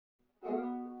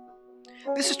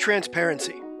This is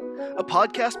Transparency, a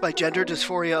podcast by Gender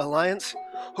Dysphoria Alliance,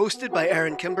 hosted by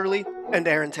Aaron Kimberly and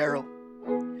Aaron Terrell.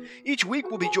 Each week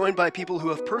we'll be joined by people who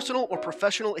have personal or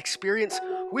professional experience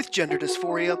with gender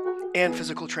dysphoria and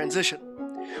physical transition.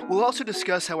 We'll also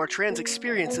discuss how our trans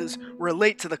experiences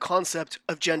relate to the concept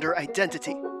of gender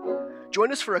identity.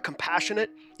 Join us for a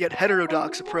compassionate yet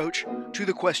heterodox approach to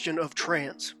the question of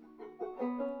trans.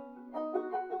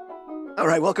 All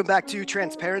right, welcome back to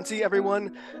Transparency,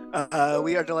 everyone.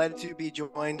 We are delighted to be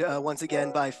joined once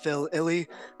again by Phil Illey.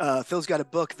 Phil's got a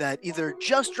book that either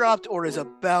just dropped or is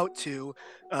about to,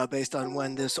 based on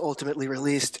when this ultimately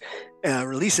releases.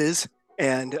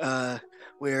 And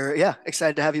we're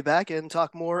excited to have you back and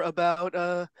talk more about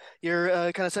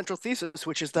your kind of central thesis,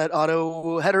 which is that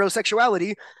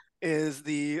auto-heterosexuality is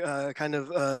the kind of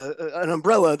an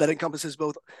umbrella that encompasses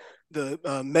both the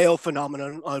male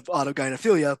phenomenon of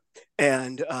autogynephilia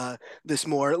and this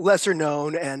more lesser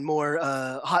known and more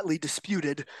hotly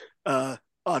disputed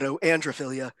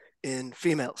autoandrophilia in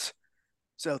females.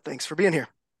 So thanks for being here.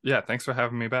 Yeah, thanks for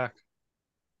having me back.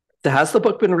 Has the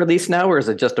book been released now, or is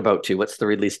it just about to? What's the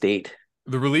release date?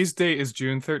 The release date is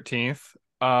June 13th.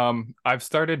 I've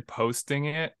started posting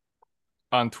it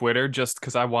on Twitter just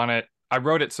because I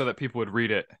wrote it so that people would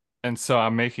read it. And so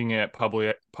I'm making it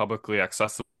publicly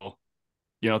accessible,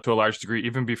 to a large degree,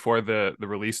 even before the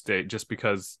release date, just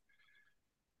because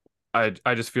I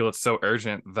just feel it's so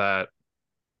urgent that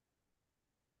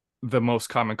the most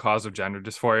common cause of gender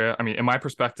dysphoria, I mean, in my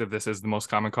perspective, this is the most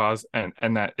common cause.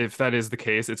 And that if that is the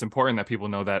case, it's important that people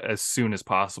know that as soon as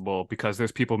possible, because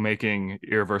there's people making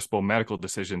irreversible medical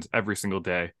decisions every single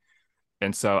day.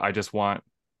 And so I just want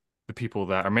the people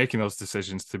that are making those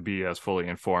decisions to be as fully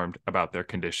informed about their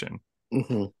condition.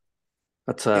 Mm-hmm.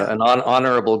 That's an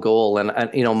honorable goal. And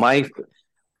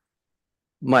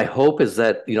my hope is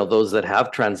that, those that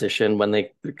have transitioned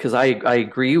because I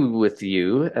agree with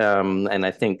you. And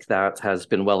I think that has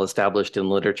been well established in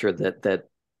literature that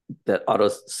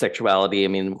autosexuality, I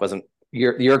mean,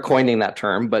 you're coining that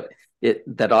term, but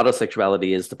that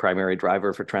autosexuality is the primary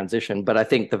driver for transition. But I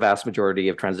think the vast majority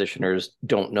of transitioners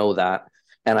don't know that.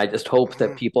 And I just hope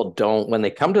that people don't, when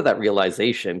they come to that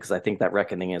realization, because I think that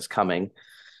reckoning is coming,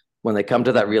 when they come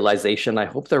to that realization, I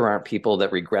hope there aren't people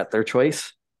that regret their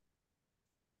choice.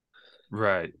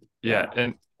 Right. Yeah.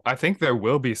 And I think there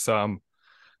will be some,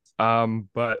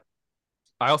 but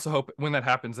I also hope when that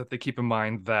happens that they keep in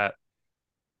mind that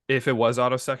if it was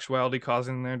autosexuality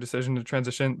causing their decision to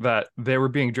transition, that they were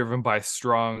being driven by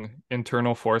strong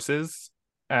internal forces.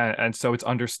 And so it's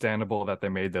understandable that they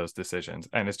made those decisions.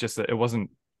 And it's just that it was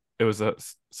a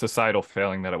societal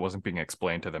failing that it wasn't being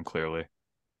explained to them clearly.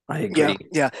 I agree.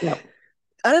 Yeah.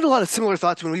 I had a lot of similar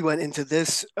thoughts when we went into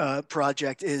this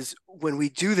project. Is when we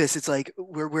do this, it's like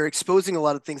we're exposing a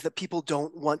lot of things that people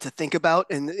don't want to think about,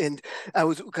 and I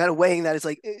was kind of weighing that. It's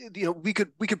like we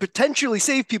could potentially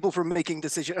save people from making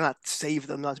decisions, not save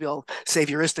them, not to be all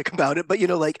savioristic about it, but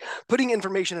like putting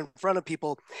information in front of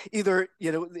people. Either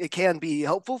it can be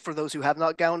helpful for those who have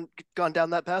not gone down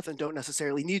that path and don't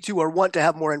necessarily need to, or want to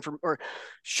have more or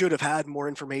should have had more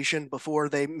information before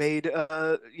they made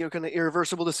kind of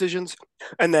irreversible decisions.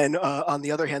 And then on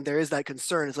the other hand, there is that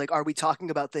concern. It's like, are we talking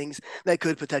about things that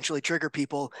could potentially trigger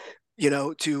people,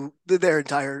 to their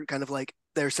entire kind of like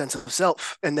their sense of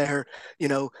self and their,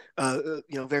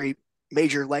 very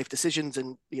major life decisions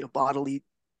and, bodily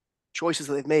choices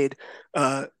that they've made.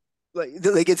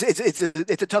 Like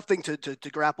it's a tough thing to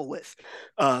grapple with.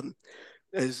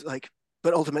 Is like,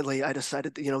 but ultimately, I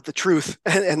decided that, the truth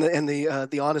and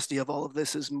the honesty of all of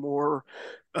this is more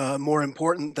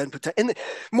important than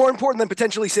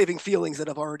potentially saving feelings that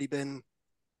have already been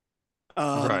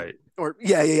right. Or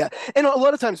yeah. And a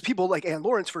lot of times, people like Anne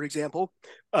Lawrence, for example,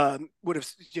 would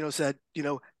have said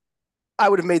I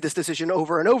would have made this decision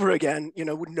over and over again,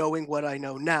 knowing what I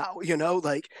know now,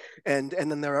 like, and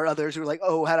then there are others who are like,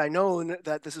 oh, had I known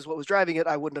that this is what was driving it,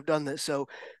 I wouldn't have done this. So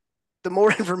the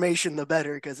more information, the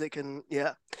better, because it can,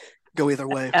 go either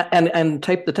way. And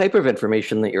the type of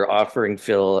information that you're offering,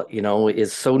 Phil,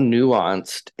 is so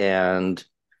nuanced and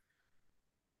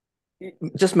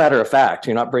just matter of fact.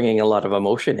 You're not bringing a lot of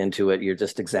emotion into it. You're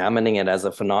just examining it as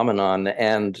a phenomenon.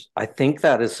 And I think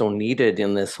that is so needed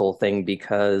in this whole thing,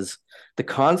 because the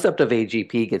concept of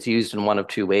AGP gets used in one of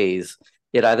two ways.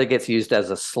 It either gets used as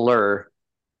a slur,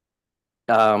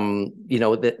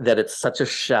 that it's such a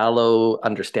shallow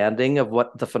understanding of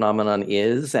what the phenomenon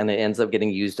is, and it ends up getting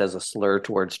used as a slur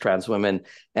towards trans women,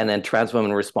 and then trans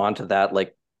women respond to that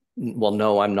like, well,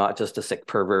 no, I'm not just a sick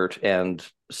pervert, and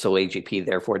so AGP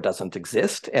therefore doesn't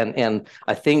exist. And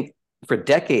I think for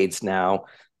decades now,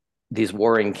 these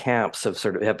warring camps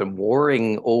have been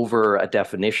warring over a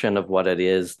definition of what it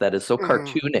is that is so Mhm.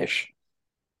 cartoonish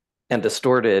and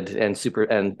distorted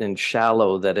and and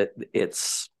shallow that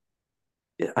it's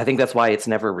I think that's why it's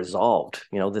never resolved.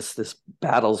 This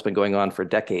battle's been going on for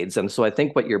decades, and so I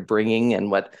think what you're bringing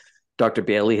and what Dr.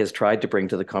 Bailey has tried to bring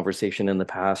to the conversation in the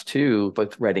past too,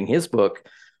 but writing his book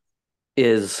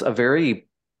is a very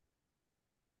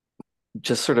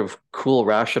just sort of cool,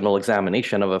 rational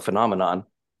examination of a phenomenon.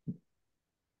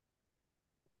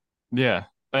 Yeah.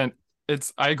 And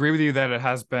I agree with you that it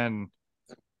has been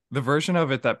the version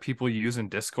of it that people use in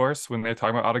discourse when they talk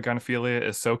about autogynephilia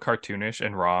is so cartoonish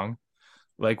and wrong.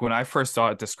 Like when I first saw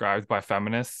it described by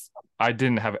feminists, I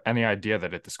didn't have any idea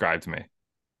that it described me.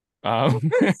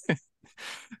 Um,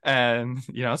 and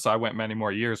so I went many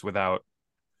more years without,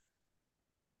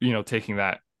 taking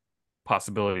that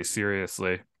possibility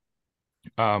seriously.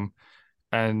 Um,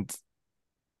 and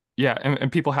yeah,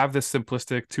 and people have this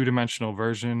simplistic two-dimensional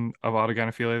version of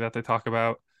autogynephilia that they talk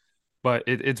about, but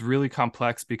it's really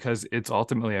complex because it's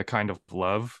ultimately a kind of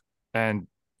love. And,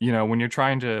 when you're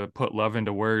trying to put love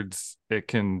into words, it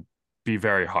can be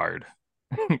very hard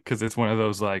because it's one of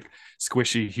those like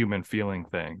squishy human feeling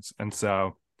things. And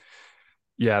so,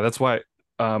 yeah, that's why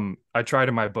I tried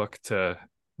in my book to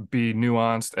be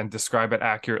nuanced and describe it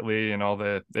accurately and all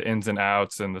the ins and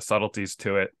outs and the subtleties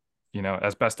to it,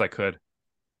 as best I could.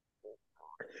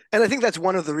 And I think that's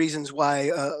one of the reasons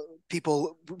why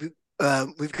people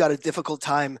we've got a difficult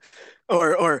time,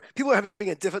 or people are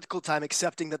having a difficult time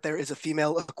accepting that there is a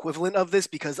female equivalent of this,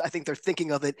 because I think they're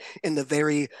thinking of it in the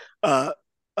very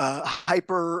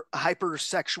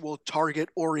hypersexual, target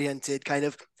oriented kind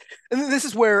of. And this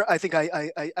is where I think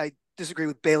I disagree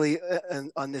with Bailey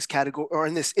on this category, or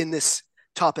in this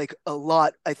topic a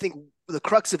lot. I think the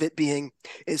crux of it being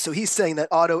is, so he's saying that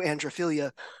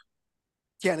autoandrophilia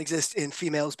can't exist in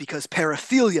females because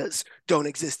paraphilias don't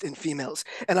exist in females.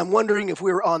 And I'm wondering if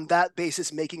we were on that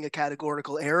basis making a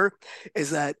categorical error,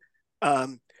 is that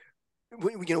when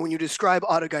you describe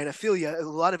autogynephilia, a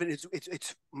lot of it is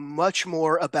it's much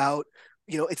more about,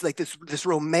 it's like this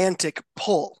romantic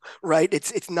pull, right?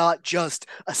 It's not just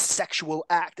a sexual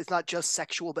act. It's not just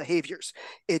sexual behaviors.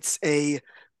 It's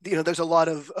there's a lot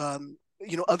of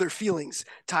other feelings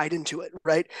tied into it,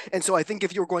 right? And so I think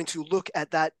if you're going to look at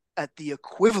the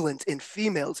equivalent in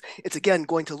females, it's again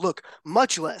going to look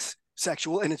much less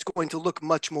sexual, and it's going to look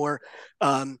much more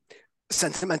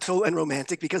sentimental and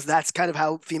romantic, because that's kind of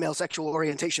how female sexual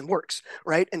orientation works,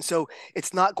 right? And so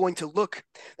it's not going to look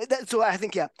so I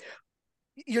think, yeah,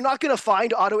 you're not going to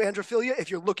find autoandrophilia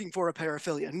if you're looking for a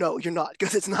paraphilia. No, you're not,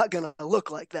 because it's not going to look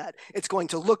like that. It's going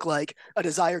to look like a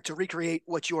desire to recreate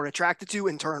what you're attracted to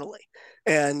internally,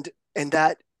 and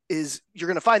that is, you're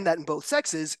going to find that in both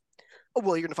sexes.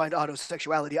 Well, you're going to find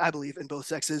autosexuality, I believe, in both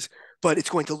sexes, but it's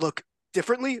going to look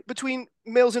differently between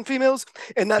males and females.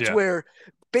 And that's Yeah. where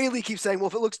Bailey keeps saying, well,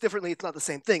 if it looks differently, it's not the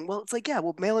same thing. Well, it's like, yeah,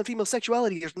 well, male and female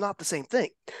sexuality is not the same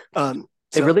thing. It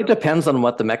So, really depends on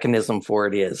what the mechanism for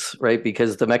it is, right?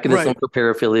 Because the mechanism right. for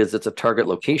paraphilia is it's a target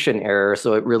location error.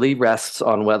 So it really rests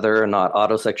on whether or not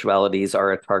autosexualities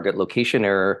are a target location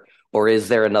error, or is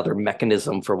there another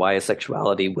mechanism for why a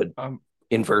sexuality would Um,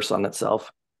 inverse on itself?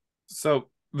 so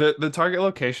the target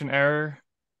location error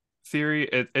theory,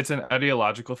 it's an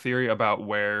ideological theory about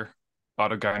where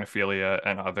autogynephilia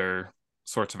and other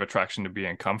sorts of attraction to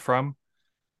being come from.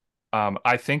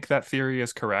 I think that theory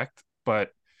is correct, but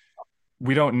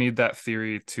we don't need that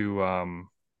theory to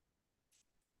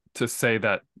say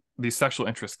that these sexual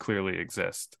interests clearly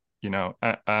exist,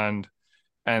 and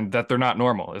that they're not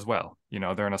normal as well.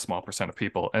 They're in a small percent of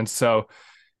people. And so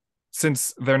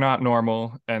since they're not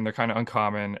normal and they're kind of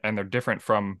uncommon and they're different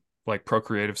from like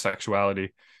procreative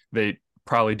sexuality, they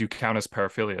probably do count as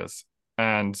paraphilias.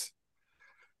 And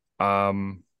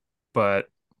um but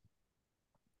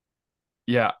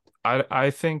yeah,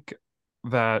 I think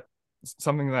that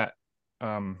something that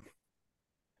um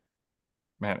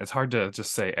man, it's hard to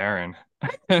just say Aaron.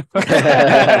 So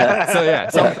yeah,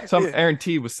 some Yeah. Aaron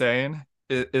T was saying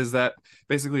is that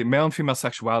basically male and female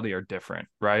sexuality are different,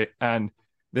 right? And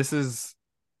this is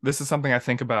this is something I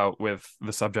think about with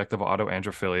the subject of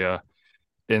autoandrophilia,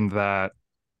 in that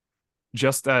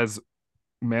just as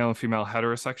male and female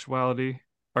heterosexuality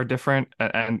are different,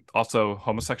 and also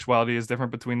homosexuality is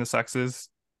different between the sexes,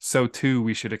 so too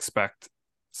we should expect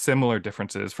similar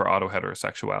differences for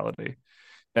autoheterosexuality.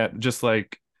 Just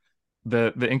like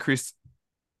the increased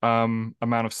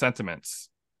amount of sentiments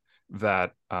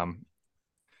that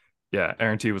yeah,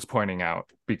 Aaron T was pointing out,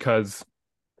 because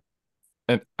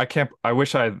and I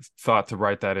wish I had thought to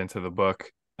write that into the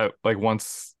book. Like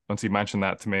once he mentioned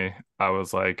that to me, I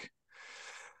was like,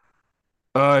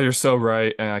 You're so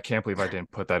right, and I can't believe I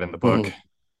didn't put that in the book. Mhm.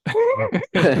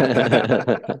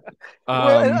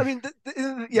 Well, I um, mean,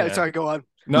 yeah. yeah. Sorry, go on.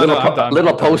 No, no, I'm done.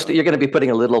 Little I'm done. post. You're going to be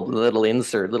putting a little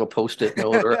insert, little post-it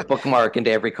note or a bookmark into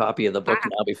every copy of the book I,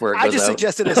 now before it I goes just out.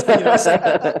 suggested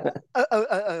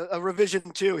a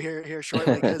revision too here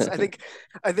shortly because I think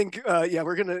yeah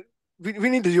we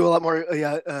need to do a lot more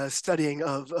studying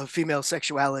of female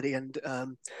sexuality and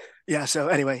yeah, so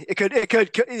anyway it could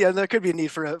yeah, there could be a need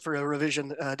for a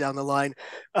revision down the line.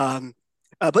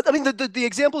 But I mean the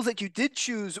examples that you did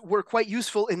choose were quite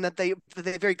useful in that they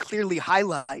very clearly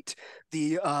highlight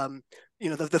the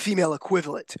the female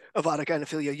equivalent of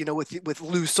autogynephilia, with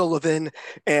Lou Sullivan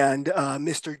and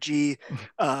Mr. G,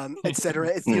 etc.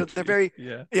 It's Hmm. they're very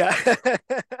Yeah. yeah.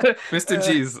 Mr. uh,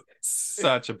 G's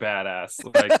such a badass.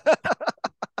 Like,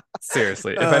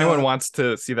 seriously, if anyone uh, wants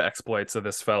to see the exploits of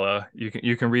this fella,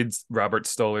 you can read Robert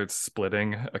Stoller's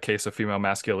Splitting: A Case of Female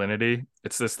Masculinity.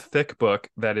 It's this thick book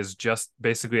that is just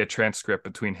basically a transcript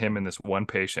between him and this one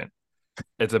patient.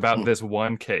 It's about this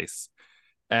one case.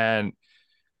 And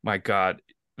my God,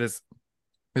 this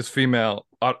female,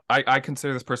 I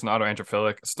consider this person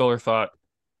autoandrophilic. Stoller thought,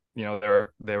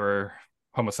 they were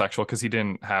homosexual because he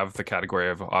didn't have the category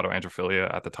of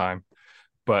autoandrophilia at the time.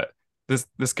 But this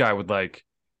guy would like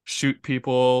shoot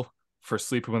people for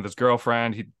sleeping with his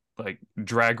girlfriend. He'd like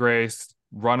drag race,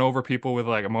 run over people with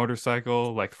like a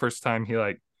motorcycle. Like first time he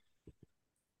like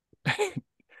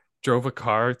drove a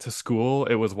car to school,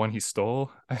 it was one he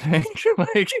stole. I think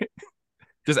like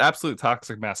just absolute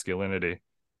toxic masculinity.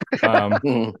 Um,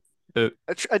 Hmm. it,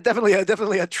 definitely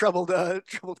a troubled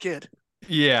kid.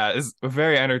 yeah, it's a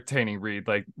very entertaining read.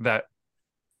 Like that.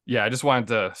 Yeah, I just wanted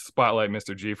to spotlight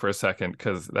Mr. G for a second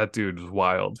because that dude was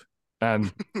wild.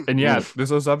 And and yeah, there's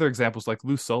those other examples like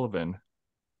Lou Sullivan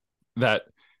that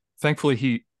thankfully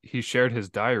he shared his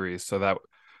diaries so that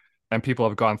and people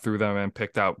have gone through them and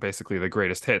picked out basically the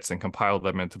greatest hits and compiled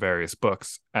them into various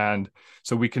books. And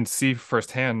so we can see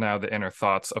firsthand now the inner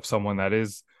thoughts of someone that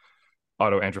is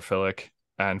autoandrophilic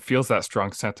and feels that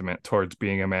strong sentiment towards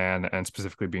being a man and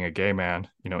specifically being a gay man,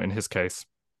 in his case.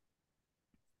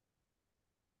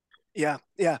 Yeah,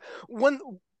 yeah. One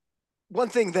one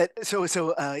thing that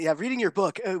yeah, reading your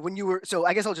book when you were so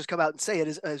I guess I'll just come out and say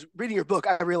it as reading your book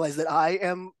I realized that I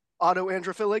am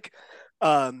autoandrophilic,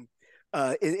 um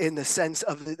in the sense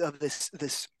of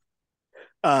this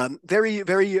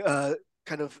very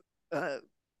kind of uh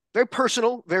very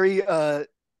personal, very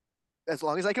as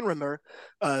long as I can remember,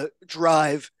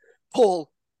 drive,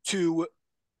 pull to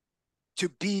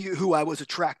be who I was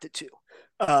attracted to.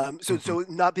 Mm-hmm. So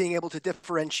not being able to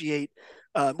differentiate.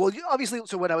 Well, obviously,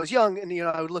 so when I was young, and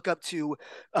I would look up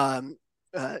um,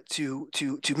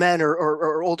 to men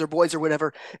or older boys or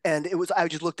whatever, and I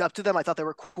just looked up to them. I thought they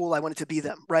were cool. I wanted to be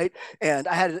them, right? And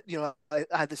I had I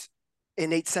had this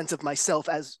innate sense of myself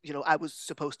as I was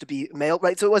supposed to be male,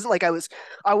 right? So it wasn't like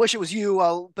I wish it was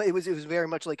you, but it was very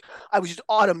much like I was just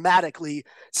automatically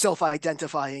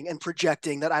self-identifying and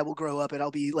projecting that I will grow up and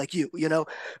I'll be like you.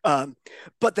 um,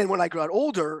 but then when I got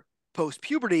older, post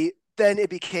puberty, then it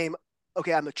became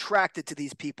okay. I'm attracted to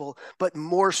these people, but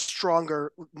the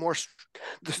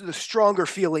stronger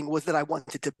feeling was that I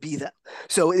wanted to be them.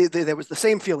 So there was the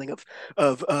same feeling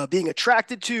of being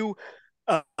attracted to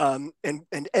and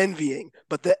envying,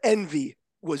 but the envy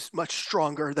was much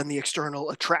stronger than the external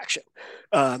attraction,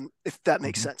 if that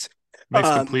makes Mm-hmm. sense. Makes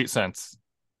Um, complete sense.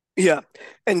 yeah,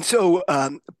 and so,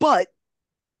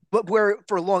 but where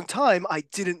for a long time I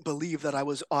didn't believe that I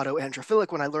was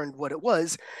autoandrophilic when I learned what it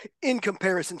was in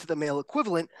comparison to the male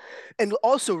equivalent, and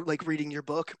also like reading your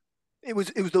book. It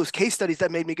was those case studies that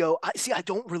made me go, I see, I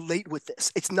don't relate with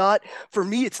this. It's not for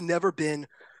me. It's never been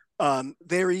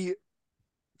very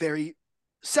very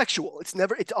sexual.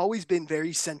 It's always been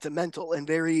very sentimental and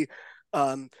very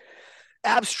um,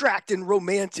 abstract and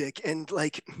romantic and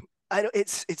like I don't.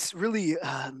 It's really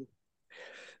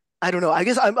I don't know. I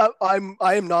guess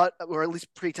I am not, or at least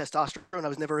pre-testosterone. I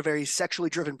was never a very sexually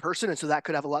driven person, and so that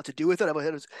could have a lot to do with it. I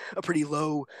had a pretty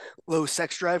low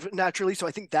sex drive naturally, so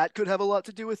I think that could have a lot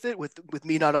to do with it, with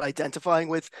me not identifying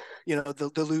with,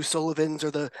 the Lou Sullivans or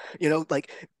the,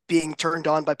 like being turned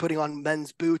on by putting on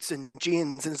men's boots and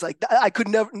jeans, and it's like I could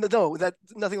never, no, that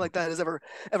nothing like that has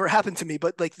ever happened to me.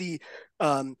 But like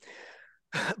um,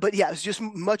 but yeah, it's just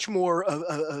much more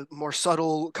a more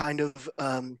subtle kind of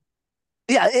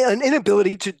yeah, an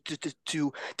inability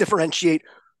to differentiate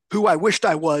who I wished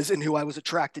I was and who I was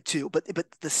attracted to. But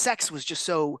the sex was just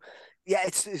so, yeah,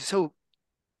 it's so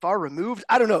far removed.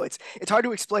 I don't know. It's hard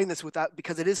to explain this without,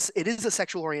 because it is a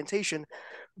sexual orientation,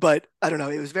 but I don't know.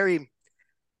 It was very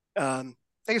um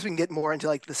I guess we can get more into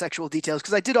like the sexual details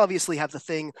because I did obviously have the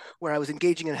thing where I was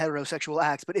engaging in heterosexual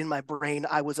acts, but in my brain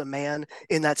I was a man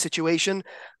in that situation.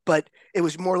 But it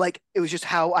was more like it was just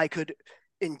how I could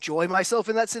enjoy myself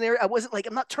in that scenario. I wasn't like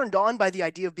I'm not turned on by the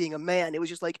idea of being a man. It was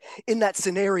just like in that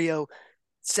scenario,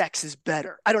 sex is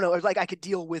better. I don't know. Like I could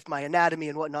deal with my anatomy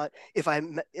and whatnot if I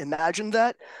imagined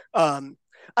that. I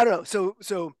don't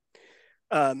know.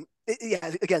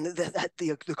 Yeah, again,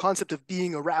 the concept of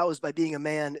being aroused by being a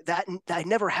man, that I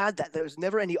never had that. There was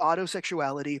never any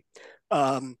autosexuality.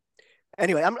 Um,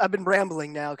 anyway, I've been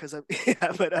rambling now because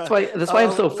yeah, but That's why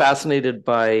I'm so fascinated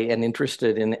by and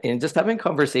interested in just having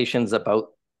conversations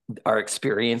about our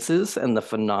experiences and the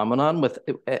phenomenon with.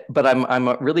 But I'm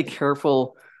really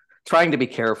careful, trying to be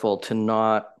careful to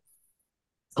not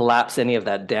collapse any of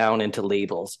that down into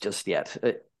labels just yet,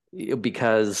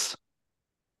 because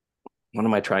what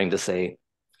am I trying to say?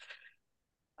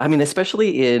 I mean,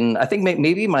 especially I think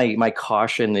maybe my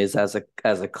caution is as a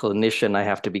clinician, I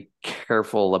have to be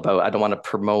careful about. I don't want to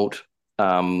promote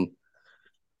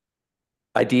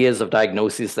ideas of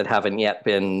diagnoses that haven't yet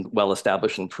been well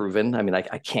established and proven. I mean,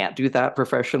 I can't do that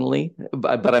professionally,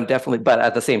 but I'm definitely. But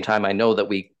at the same time, I know that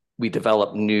we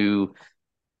develop new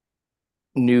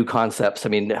concepts. I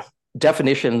mean,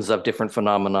 definitions of different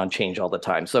phenomenon change all the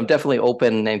time. So I'm definitely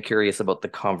open and curious about the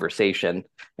conversation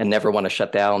and never want to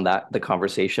shut down the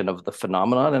conversation of the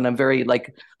phenomenon. And I'm very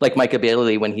like Micah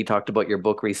Bailey when he talked about your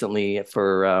book recently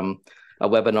for a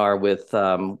webinar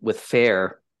with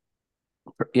FAIR,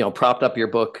 propped up your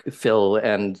book, Phil,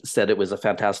 and said it was a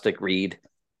fantastic read.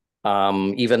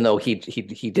 Even though he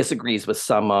disagrees with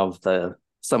some of the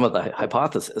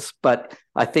hypothesis. But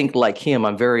I think like him,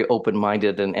 I'm very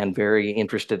open-minded and very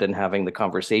interested in having the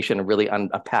conversation and really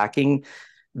unpacking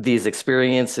these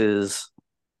experiences,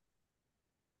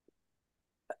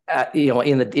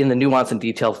 in the nuance and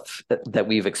detail that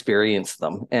we've experienced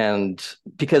them. And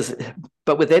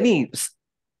but with any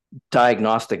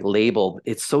diagnostic label,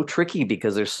 it's so tricky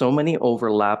because there's so many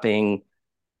overlapping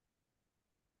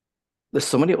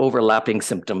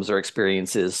symptoms or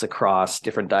experiences across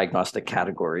different diagnostic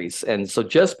categories. And so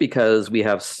just because we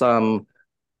have some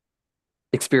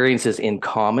experiences in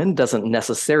common doesn't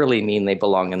necessarily mean they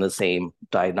belong in the same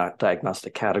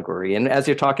diagnostic category. And as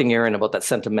you're talking, Aaron, about that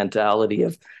sentimentality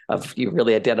of you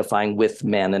really identifying with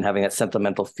men and having that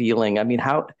sentimental feeling, I mean,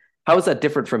 how is that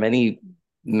different from any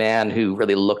man who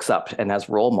really looks up and has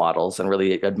role models and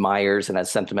really admires and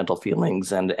has sentimental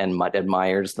feelings and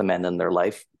admires the men in their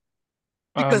life?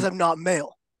 Because I'm not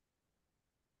male.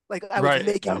 Like I was Right.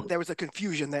 making, there was a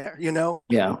confusion there, you know?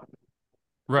 Yeah. Right.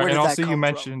 Where And did that also you come from?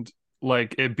 mentioned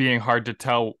like it being hard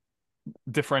to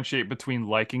differentiate between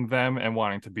liking them and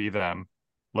wanting to be them.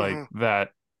 Like Mhm. that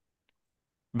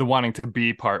the wanting to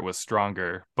be part was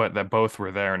stronger, but that both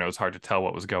were there and it was hard to tell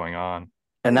what was going on.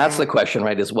 And that's the Mhm. question,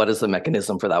 right? Is what is the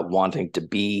mechanism for that wanting to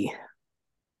be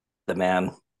the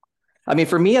man? I mean,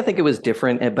 for me, I think it was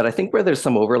different, but I think where there's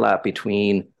some overlap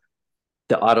between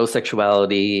the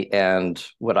autosexuality and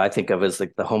what I think of as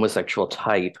like the homosexual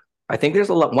type, I think there's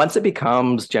a lot, once it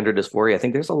becomes gender dysphoria, I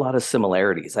think there's a lot of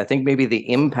similarities. I think maybe the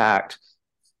impact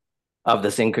of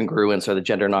this incongruence or the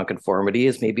gender nonconformity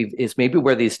is maybe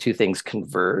where these two things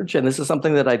converge. And this is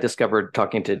something that I discovered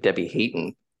talking to Debbie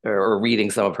Hayton or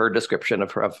reading some of her description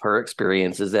of her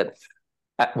experience, is that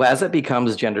as it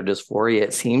becomes gender dysphoria,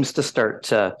 it seems to start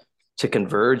to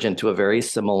converge into a very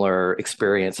similar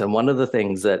experience. And one of the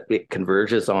things that it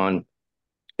converges on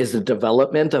is the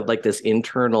development of like this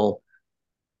internal,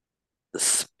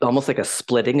 almost like a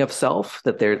splitting of self,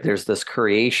 that there's this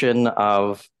creation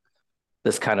of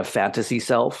this kind of fantasy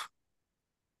self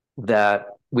that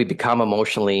we become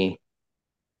emotionally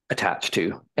attached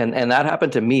to. And that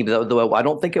happened to me, though I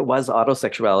don't think it was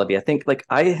autosexuality. I think like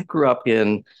I grew up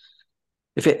in,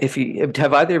 if you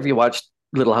have either of you watched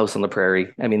Little House on the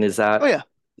Prairie? I mean, is Oh that yeah.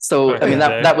 so? Back I Oh in mean, the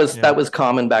yeah. day. that Yeah. was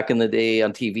common back in the day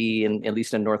on TV, and at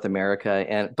least in North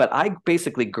America. But I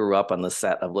basically grew up on the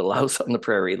set of Little House on the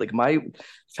Prairie. Like my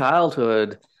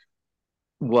childhood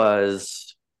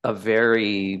was a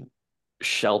very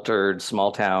sheltered,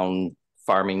 small town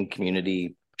farming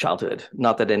community childhood.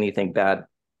 Not that anything bad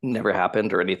never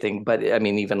happened or anything, but I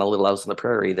mean, even a Little House on the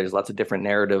Prairie, there's lots of different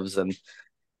narratives,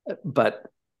 but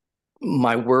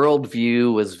my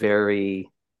worldview was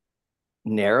very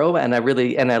narrow, and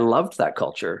I loved that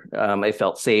culture. I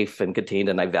felt safe and contained,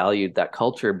 and I valued that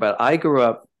culture. But I grew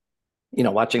up,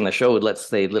 watching the show, let's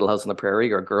say Little House on the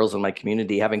Prairie or girls in my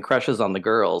community, having crushes on the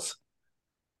girls,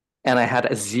 and I had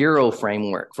a zero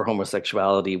framework for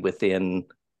homosexuality within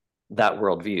that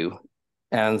worldview.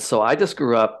 And so I just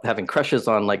grew up having crushes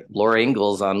on like Laura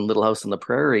Ingalls on Little House on the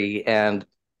Prairie and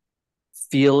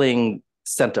feeling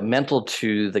sentimental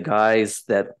to the guys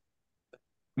that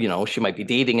she might be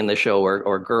dating in the show,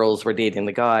 or girls were dating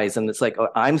the guys, and it's like, oh,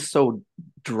 I'm so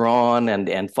drawn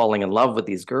and falling in love with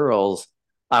these girls.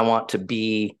 I want to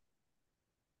be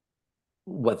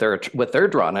what they're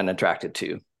drawn and attracted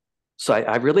to. So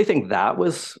I really think that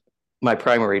was my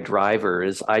primary driver.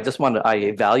 Is I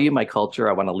value my culture.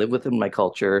 I want to live within my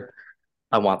culture.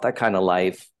 I want that kind of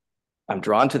life. I'm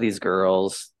drawn to these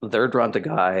girls. They're drawn to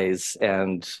guys.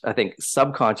 And I think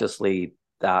subconsciously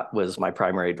that was my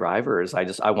primary driver. Is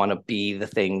I want to be the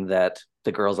thing that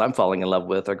the girls I'm falling in love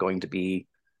with are going to be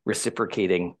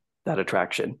reciprocating that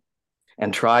attraction,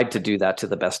 and tried to do that to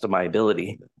the best of my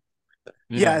ability.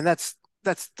 Yeah, and that's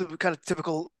the kind of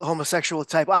typical homosexual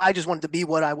type. I just wanted to be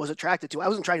what I was attracted to. I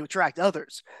wasn't trying to attract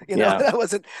others. Yeah.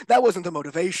 That wasn't the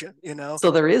motivation, So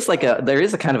there is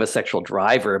a kind of a sexual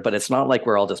driver, but it's not like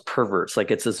we're all just perverts. Like,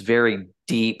 it's this very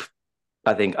deep,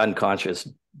 I think, unconscious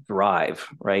drive,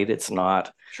 right? It's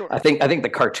not. Sure. I think the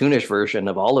cartoonish version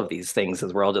of all of these things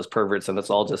is we're all just perverts, and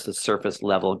it's all just a surface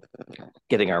level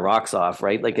getting our rocks off,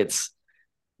 right? Like,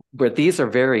 but these are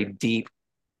very deep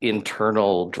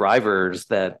internal drivers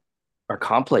that are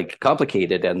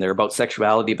complicated, and they're about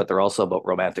sexuality, but they're also about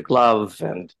romantic love,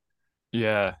 and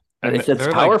yeah, and it's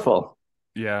powerful.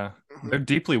 Yeah, they're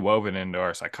deeply woven into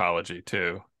our psychology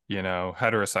too.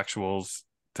 Heterosexuals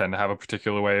tend to have a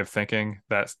particular way of thinking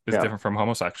that is different from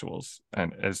homosexuals,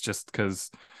 and it's just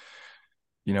because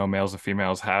males and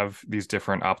females have these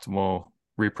different optimal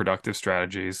reproductive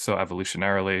strategies. So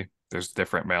evolutionarily, there's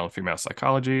different male and female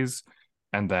psychologies,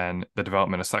 and then the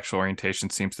development of sexual orientation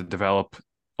seems to develop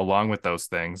along with those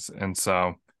things. And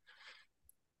so,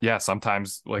 yeah,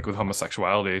 sometimes, like with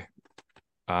homosexuality,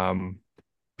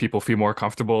 people feel more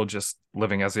comfortable just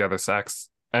living as the other sex.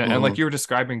 And like you were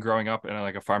describing growing up in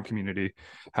like a farm community,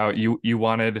 how you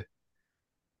wanted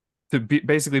to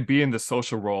basically be in the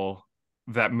social role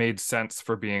that made sense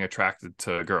for being attracted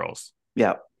to girls.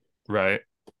 Yeah. Right.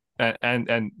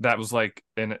 And that was like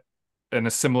an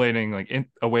assimilating, like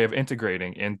a way of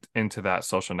integrating into that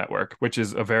social network, which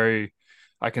is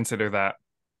I consider that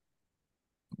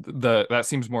that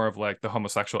seems more of like the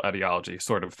homosexual ideology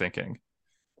sort of thinking,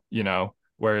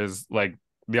 whereas like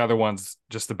the other one's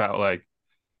just about like,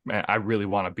 man, I really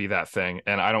want to be that thing,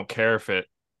 and I don't care if it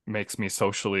makes me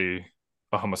socially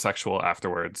a homosexual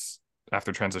afterwards,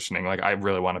 after transitioning. Like, I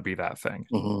really want to be that thing.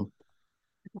 Mm-hmm.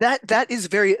 That is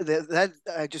very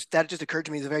that just occurred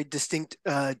to me as a very distinct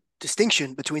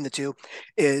distinction between the two.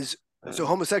 Is so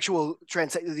homosexual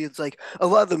it's like a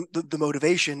lot of the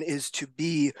motivation is to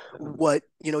be what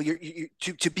you're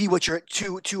to be what you're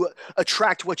to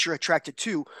attract what you're attracted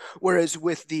to, whereas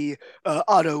with the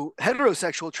auto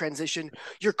heterosexual transition,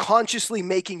 you're consciously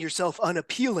making yourself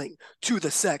unappealing to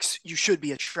the sex you should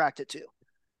be attracted to,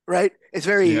 right? It's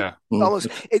very almost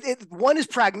one is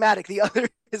pragmatic, the other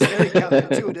is very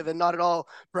counterintuitive and not at all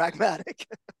pragmatic.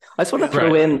 I just want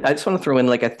to throw in,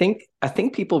 like, I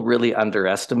think people really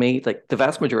underestimate, like, the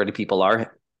vast majority of people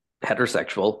are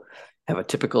heterosexual, have a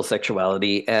typical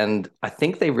sexuality, and I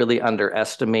think they really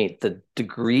underestimate the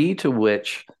degree to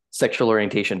which sexual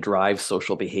orientation drives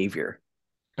social behavior.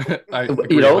 I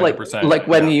agree 100%. like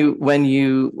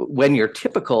when you're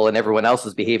typical and everyone else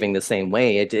is behaving the same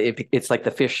way, it's like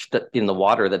the fish in the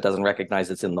water that doesn't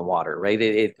recognize it's in the water, right?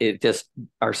 It just,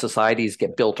 our societies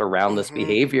get built around this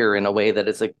behavior in a way that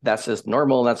it's like, that's just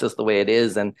normal, that's just the way it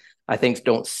is. And I think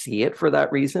don't see it for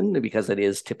that reason, because it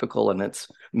is typical and it's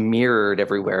mirrored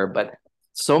everywhere. But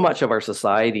so much of our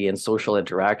society and social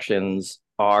interactions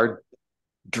are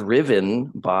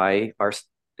driven by our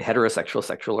heterosexual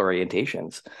sexual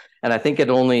orientations. And I think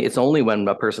it's only when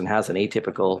a person has an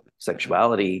atypical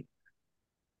sexuality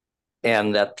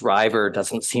and that driver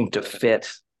doesn't seem to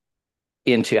fit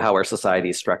into how our society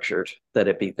is structured that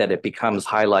it becomes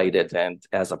highlighted and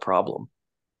as a problem.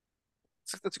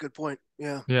 That's a good point.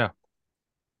 Yeah. Yeah.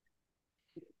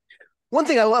 One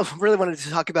thing I really wanted to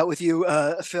talk about with you,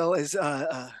 Phil, is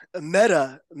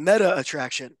meta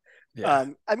attraction. Yeah.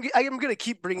 I'm going to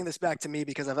keep bringing this back to me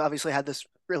because I've obviously had this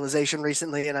realization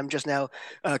recently, and I'm just now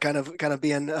kind of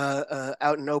being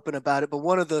out and open about it. But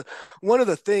one of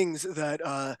the things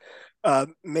that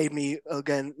made me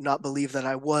again not believe that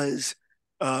I was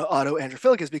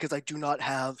autoandrophilic is because I do not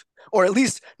have, or at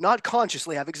least not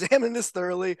consciously, I've examined this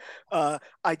thoroughly.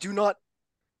 I do not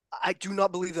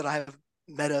believe that I have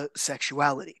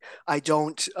metasexuality. I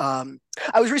don't.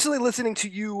 I was recently listening to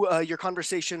your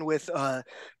conversation with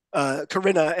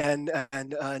Corinna and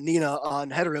Nina on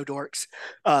Heterodorks,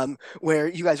 where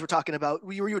you guys were talking about,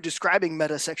 you were describing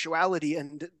metasexuality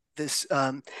and this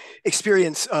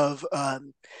experience of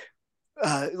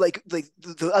like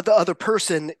the other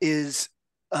person is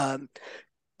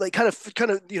like kind of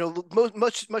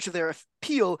much of their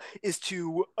appeal is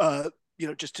to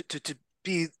just to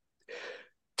be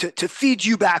to feed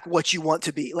you back what you want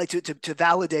to be, like to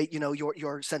validate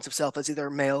your sense of self as either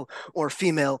male or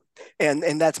female,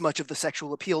 and that's much of the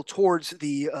sexual appeal towards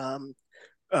the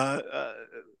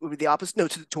would be the opposite, no,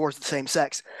 towards the same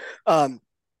sex.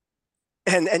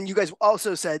 And you guys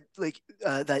also said like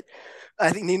that,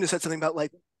 I think Nina said something about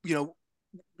like,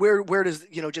 where does,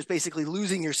 just basically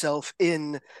losing yourself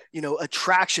in,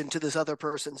 attraction to this other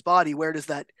person's body, where does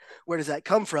that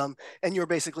come from? And you're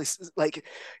basically like,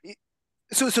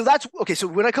 so that's okay. So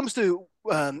when it comes to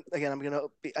again,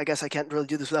 I guess I can't really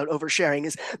do this without oversharing,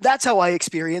 is that's how I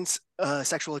experience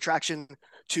sexual attraction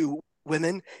to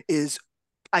women. Is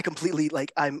I completely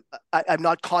like I'm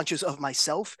not conscious of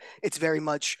myself. It's very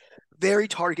much very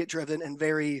target driven and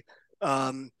very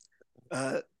uh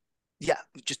yeah,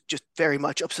 just very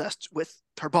much obsessed with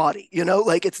her body.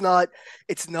 Like it's not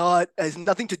has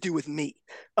nothing to do with me,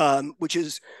 which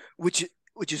is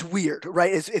weird,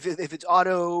 right? If it's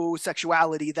auto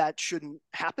sexuality, that shouldn't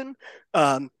happen.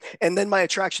 And then my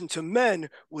attraction to men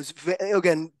was,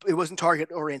 again, it wasn't target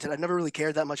oriented. I never really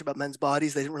cared that much about men's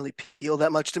bodies. They didn't really appeal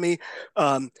that much to me,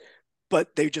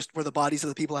 but they just were the bodies of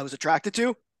the people I was attracted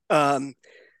to. And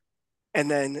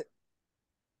then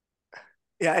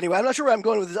yeah, anyway, I'm not sure where I'm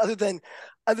going with this, other than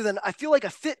I feel like I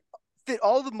fit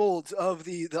all the molds of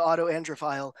the auto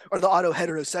androphile or the auto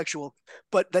heterosexual,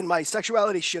 but then my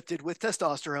sexuality shifted with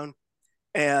testosterone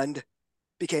and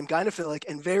became gynophilic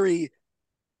and very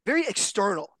very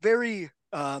external, very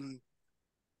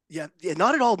yeah,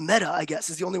 not at all meta, I guess,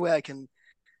 is the only way I can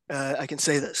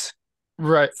say this.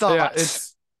 Right. Yeah,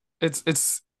 Thoughts?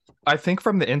 it's I think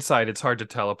from the inside it's hard to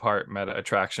tell apart meta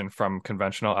attraction from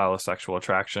conventional allosexual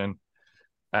attraction.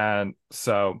 And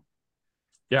so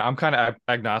yeah, I'm kind of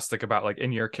agnostic about like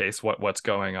in your case what's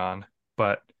going on.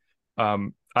 But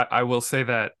I will say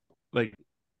that like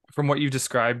from what you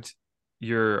described,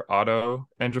 your auto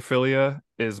androphilia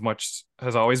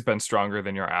has always been stronger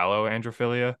than your allo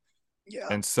androphilia. Yeah,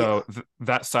 And yeah, so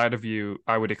that side of you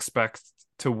I would expect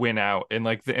to win out in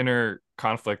like the inner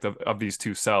conflict of these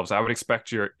two selves. I would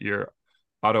expect your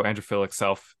autoandrophilic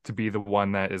self to be the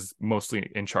one that is mostly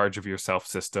in charge of your self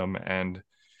system and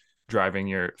driving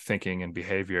your thinking and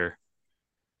behavior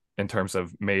in terms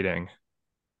of mating.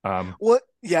 well,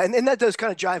 yeah, and that does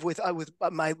kind of jive with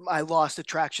my lost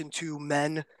attraction to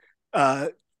men. uh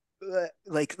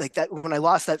like that, when I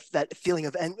lost that feeling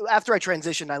of after I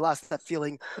transitioned, I lost that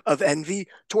feeling of envy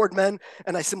toward men,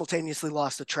 and I simultaneously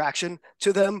lost attraction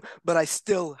to them, but I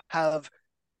still have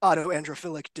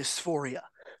autoandrophilic dysphoria,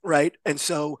 right? And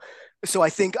so I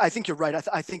think you're right.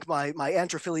 I think my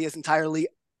androphilia is entirely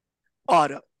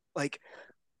auto, like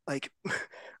like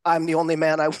I'm the only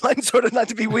man I want, sort of, not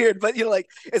to be weird, but like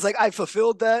it's like I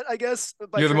fulfilled that, I guess,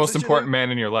 by You're the most transitioning. important man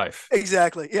in your life.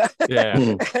 Exactly. Yeah.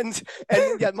 Yeah. and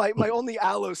yeah, my only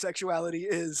allosexuality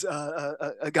is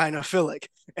a gynophilic,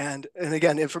 and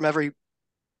again, from every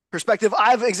perspective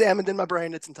I've examined in my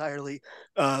brain, it's entirely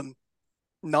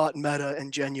not meta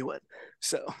and genuine.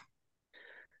 So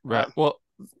Right. um,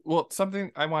 Well,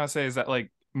 something I want to say is that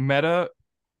like meta,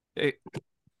 it,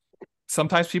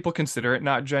 sometimes people consider it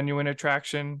not genuine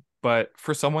attraction, but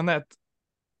for someone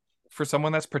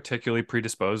that's particularly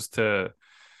predisposed to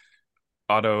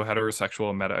auto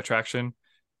heterosexual meta attraction,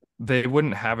 they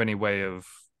wouldn't have any way of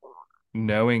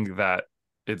knowing that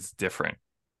it's different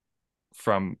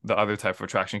from the other type of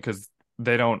attraction because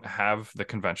they don't have the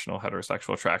conventional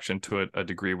heterosexual attraction to a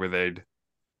degree where they'd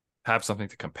have something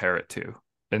to compare it to.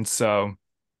 And so,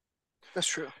 that's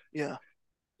true. Yeah.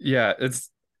 yeah,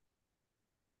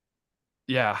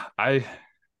 yeah,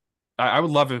 I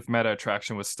would love if meta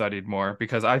attraction was studied more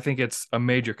because I think it's a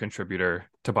major contributor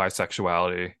to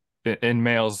bisexuality. In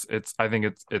males, I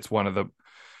think it's one of the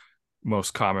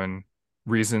most common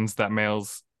reasons that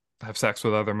males have sex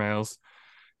with other males.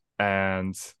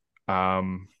 And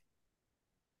um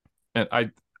and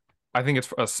I think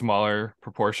it's a smaller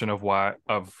proportion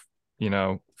of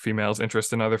females'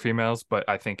 interest in other females, but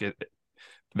I think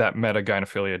that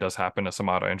metagynophilia does happen to some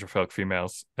autoandrophilic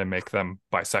females and make them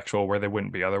bisexual where they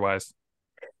wouldn't be otherwise.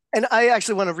 And I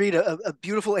actually want to read a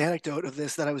beautiful anecdote of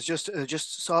this that I was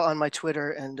just saw on my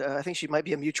Twitter, and I think she might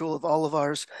be a mutual of all of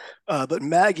ours. But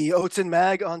Maggie Oats and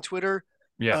Mag on Twitter,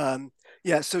 Yeah.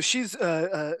 yeah. So she's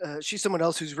someone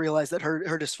else who's realized that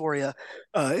her dysphoria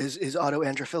is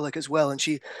autoandrophilic as well, and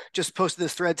she just posted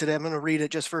this thread today. I'm going to read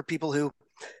it just for people who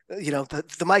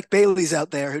the Mike Baileys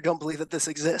out there who don't believe that this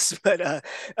exists. But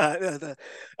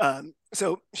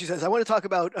so she says, I want to talk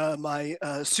about my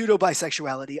pseudo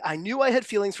bisexuality. I knew I had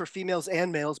feelings for females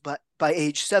and males, but by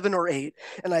age 7 or 8,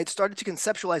 and I had started to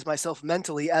conceptualize myself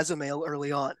mentally as a male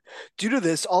early on. Due to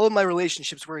this, all of my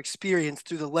relationships were experienced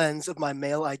through the lens of my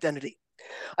male identity.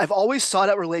 I've always sought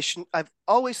out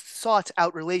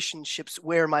relationships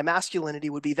where my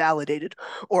masculinity would be validated,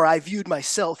 or I viewed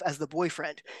myself as the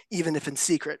boyfriend, even if in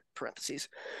secret. Parentheses.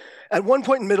 At one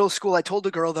point in middle school, I told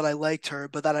a girl that I liked her,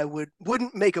 but that I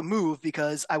wouldn't make a move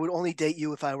because I would only date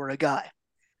you if I were a guy.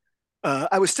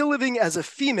 I was still living as a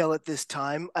female at this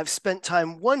time. I've spent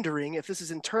time wondering if this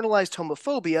is internalized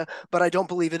homophobia, but I don't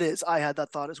believe it is. I had that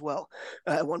thought as well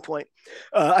at one point.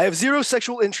 I have zero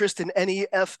sexual interest in any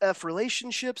FF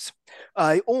relationships.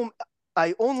 I,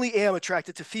 I only am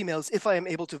attracted to females if I am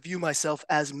able to view myself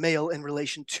as male in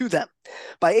relation to them.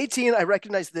 By 18, I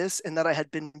recognized this and that I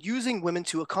had been using women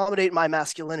to accommodate my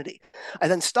masculinity. I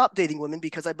then stopped dating women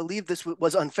because I believed this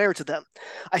was unfair to them.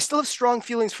 I still have strong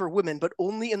feelings for women, but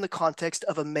only in the context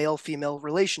of a male-female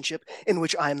relationship in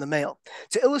which I am the male.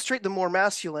 To illustrate, the more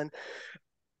masculine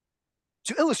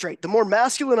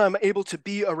I'm able to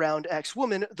be around X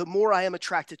woman, the more I am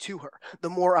attracted to her, the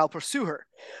more I'll pursue her.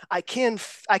 I can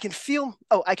feel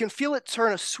it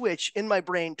turn a switch in my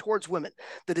brain towards women.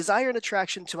 The desire and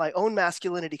attraction to my own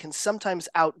masculinity can sometimes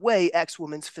outweigh X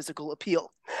woman's physical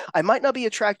appeal. I might not be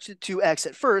attracted to X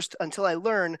at first until I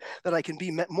learn that I can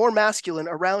be more masculine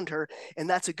around her, and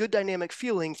that's a good dynamic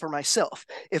feeling for myself.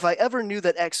 If I ever knew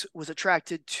that X was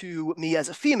attracted to me as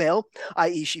a female,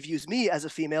 i.e., she views me as a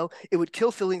female, it would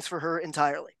kill feelings for her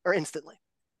entirely or instantly.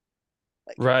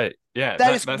 Like Right. Yeah.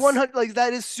 that is That's 100. Like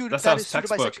that that sounds is pseudo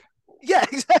textbook. bisexual. Yeah,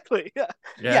 exactly. Yeah,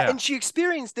 Yeah. yeah. Yeah. And she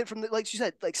experienced it from like she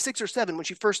said, like 6 or 7 when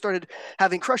she first started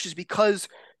having crushes because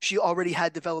she already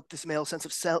had developed this male sense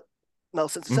of self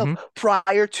Mm-hmm.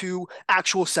 prior to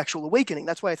actual sexual awakening.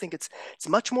 That's why I think it's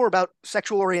much more about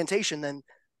sexual orientation than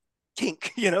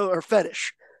kink, or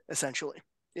fetish, essentially.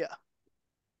 Yeah.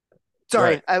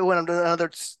 Sorry, Right. I went on another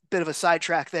bit of a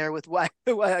sidetrack there with why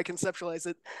why I conceptualize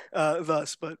it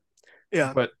thus, but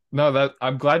yeah. But no, that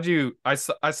I'm glad I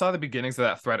saw the beginnings of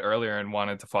that thread earlier and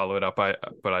wanted to follow it up.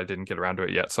 But I didn't get around to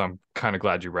it yet, so I'm kind of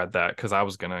glad you read that because I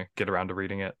was gonna get around to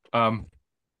reading it.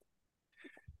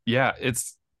 Yeah,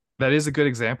 that is a good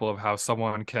example of how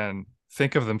someone can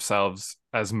think of themselves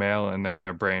as male in their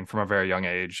brain from a very young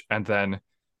age, and then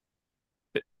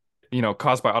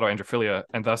caused by autoandrophilia,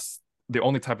 and thus the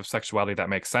only type of sexuality that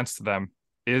makes sense to them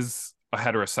is a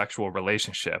heterosexual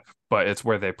relationship, but it's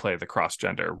where they play the cross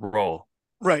gender role.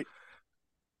 Right.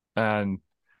 And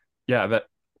yeah, that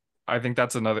I think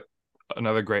that's another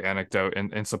great anecdote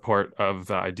in support of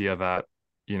the idea that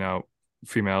you know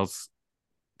females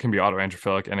can be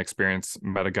autoandrophilic and experience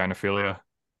metagynephilia.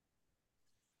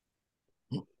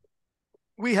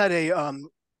 We had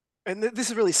and this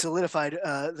has really solidified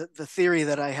the theory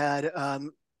that I had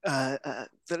that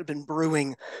had been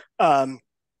brewing.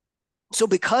 So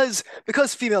because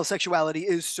female sexuality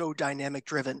is so dynamic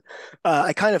driven,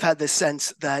 I kind of had this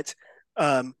sense that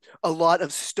a lot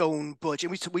of stone butch,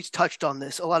 and we touched on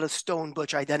this, a lot of stone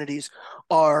butch identities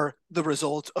are the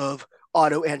result of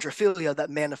autoandrophilia that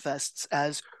manifests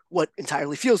as what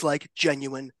entirely feels like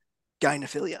genuine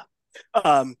gynephilia.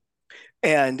 Um,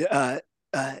 and uh,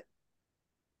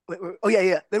 oh yeah,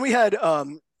 yeah. Then we had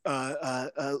Laura,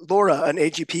 an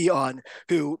AGP, on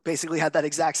who basically had that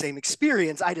exact same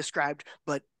experience I described,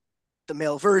 but the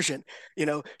male version.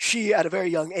 She at a very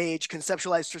young age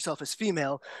conceptualized herself as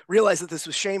female, realized that this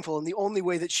was shameful, and the only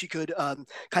way that she could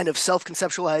kind of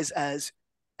self-conceptualize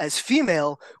as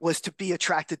female was to be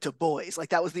attracted to boys. Like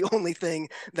that was the only thing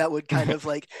that would kind of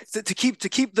like to keep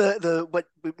the what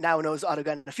we now know as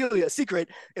autogynephilia a secret.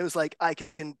 It was like I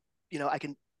can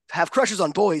have crushes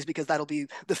on boys because that'll be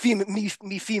the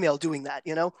me female doing that.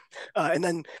 And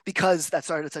then because that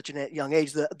started at such a young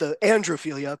age, the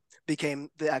androphilia became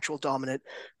the actual dominant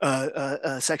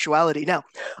sexuality. Now,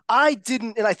 I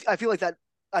didn't, and I feel like that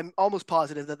I'm almost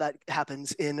positive that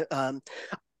happens in a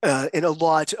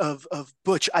lot of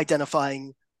butch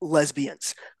identifying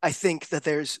lesbians. I think that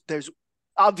there's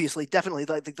obviously definitely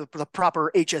like the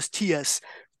proper HSTS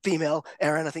female.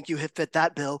 Aaron, I think you hit fit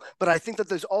that bill, but I think that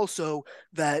there's also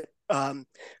that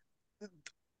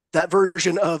that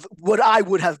version of what I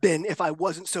would have been if I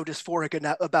wasn't so dysphoric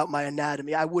about my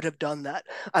anatomy. I would have done that.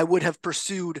 I would have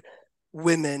pursued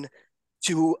women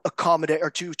to accommodate or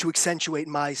to accentuate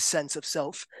my sense of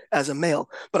self as a male.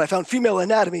 But I found female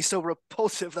anatomy so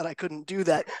repulsive that I couldn't do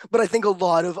that. But I think a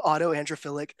lot of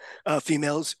autoandrophilic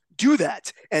females do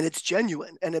that and it's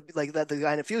genuine, and like that the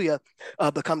gynephilia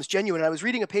becomes genuine. And I was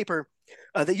reading a paper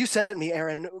that you sent me,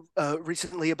 Aaron,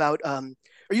 recently about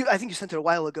I think you sent it a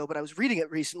while ago, but I was reading it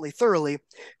recently thoroughly,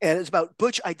 and it's about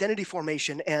butch identity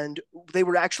formation. And they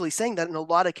were actually saying that in a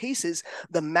lot of cases,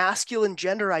 the masculine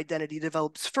gender identity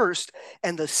develops first,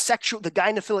 and the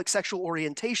gynophilic sexual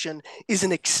orientation is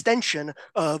an extension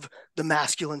of the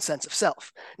masculine sense of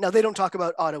self. Now, they don't talk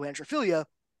about autoandrophilia,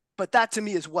 but that to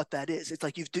me is what that is. It's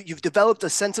like you've developed a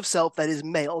sense of self that is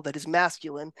male, that is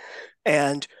masculine,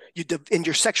 and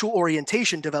your sexual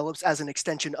orientation develops as an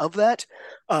extension of that.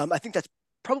 I think that's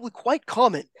probably quite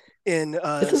common in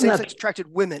same-sex attracted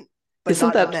women, but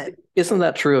isn't not in that men. isn't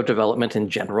that true of development in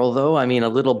general, though? I mean, a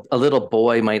little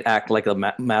boy might act like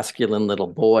a masculine little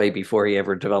boy before he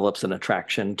ever develops an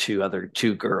attraction to other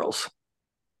two girls.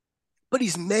 But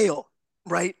he's male,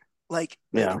 right?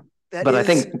 Yeah. That But I is.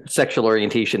 think sexual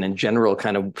orientation in general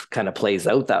kind of plays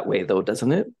out that way, though,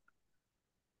 doesn't it?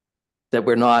 That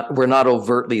we're not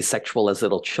overtly sexual as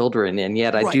little children, and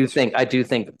yet Right. I do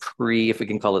think if we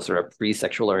can call it sort of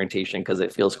pre-sexual orientation, because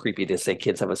it feels creepy to say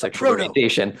kids have a A sexual proto.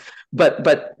 orientation,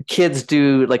 but kids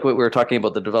do, like what we were talking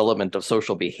about, the development of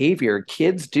social behavior.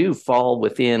 Kids do fall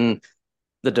within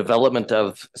the development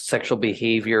of sexual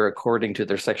behavior according to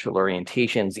their sexual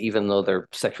orientations, even though their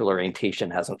sexual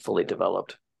orientation hasn't fully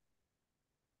developed.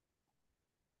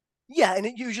 Yeah, and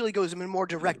it usually goes in a more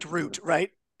direct route,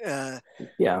 right? Uh,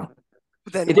 Yeah,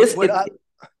 than it is. One of the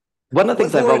what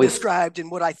things I've Laura always described and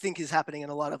what I think is happening in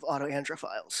a lot of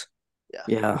autoandrophiles.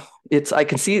 Yeah. Yeah, I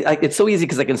can see it's so easy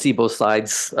because I can see both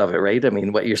sides of it, right? I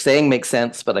mean, what you're saying makes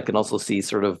sense, but I can also see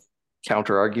sort of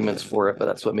counter arguments for it. But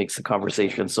that's what makes the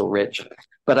conversation so rich.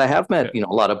 But I have met, Yeah.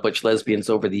 a lot of butch lesbians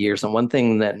over the years, and one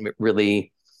thing that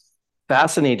really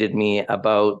fascinated me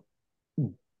about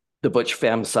the butch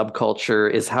femme subculture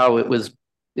is how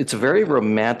it's a very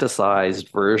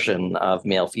romanticized version of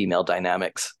male female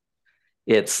dynamics.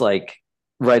 It's like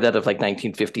right out of like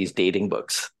 1950s dating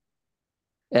books.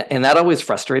 And that always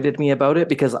frustrated me about it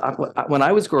because when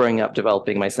I was growing up,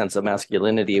 developing my sense of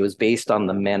masculinity, it was based on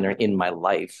the men in my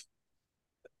life.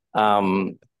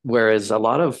 Whereas a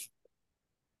lot of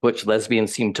butch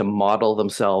lesbians seem to model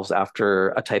themselves after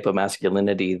a type of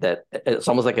masculinity that it's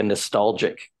almost like a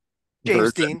nostalgic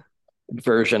James version Dean.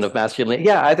 version of masculinity.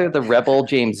 Yeah, either the rebel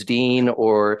James Dean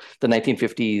or the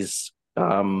 1950s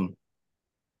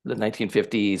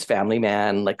family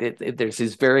man. Like there's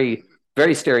these very,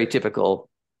 very stereotypical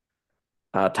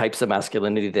types of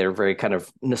masculinity that are very kind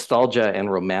of nostalgia and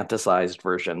romanticized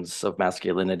versions of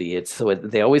masculinity.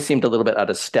 They always seemed a little bit out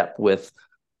of step with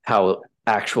how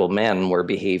actual men were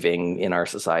behaving in our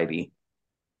society.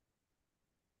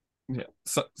 Yeah.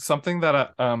 So something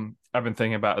that I've been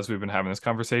thinking about as we've been having this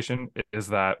conversation is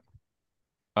that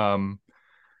um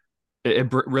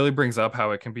really brings up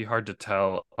how it can be hard to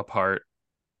tell apart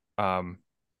um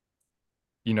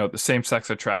the same sex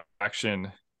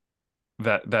attraction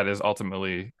that is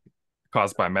ultimately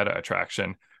caused by meta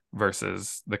attraction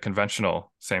versus the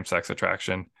conventional same sex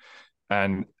attraction.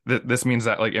 And this means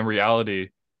that, like, in reality,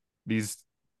 these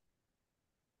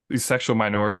sexual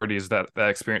minorities that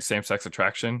experience same sex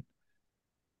attraction,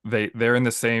 they're in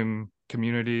the same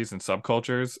communities and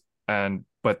subcultures,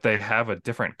 but they have a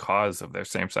different cause of their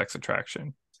same sex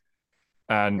attraction.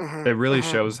 And Mm-hmm, it really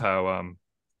mm-hmm. shows how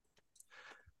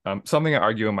something I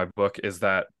argue in my book is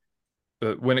that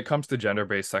when it comes to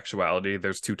gender-based sexuality,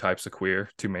 there's two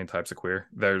main types of queer.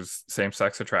 There's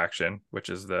same-sex attraction, which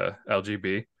is the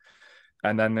LGB,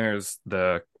 and then there's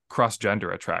the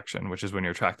cross-gender attraction, which is when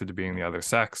you're attracted to being the other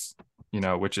sex,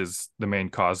 which is the main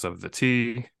cause of the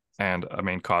T and a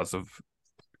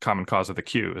common cause of the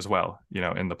Q as well,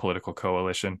 in the political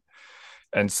coalition.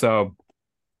 And so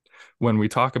when we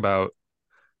talk about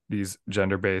these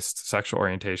gender-based sexual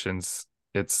orientations,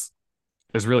 it's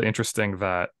really interesting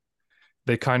that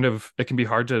it can be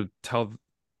hard to tell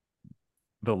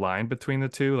the line between the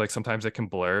two. Like, sometimes it can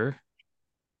blur,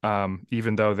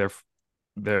 even though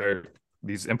they're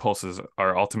these impulses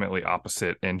are ultimately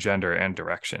opposite in gender and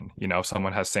direction. If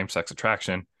someone has same-sex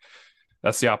attraction,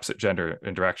 that's the opposite gender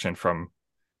and direction from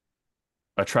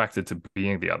attracted to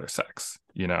being the other sex.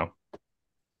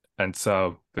 And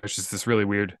so there's just this really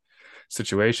weird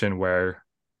situation where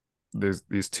there's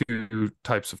these two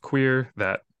types of queer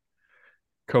that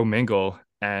commingle,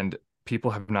 and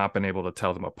people have not been able to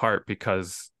tell them apart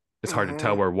because it's hard to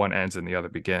tell Mm-hmm. where one ends and the other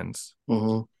begins.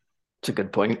 Mm-hmm. It's a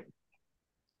good point.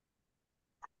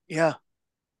 Yeah.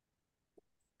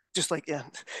 just like yeah,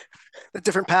 the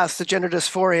different paths to gender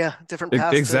dysphoria, different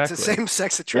paths to Exactly.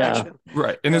 same-sex Yeah. attraction.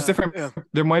 Right. And there's different Yeah.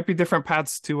 there might be different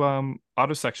paths to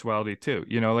autosexuality too.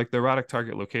 You know, like the erotic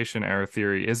target location error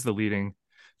theory is the leading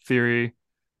theory.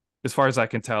 As far as I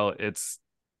can tell, it's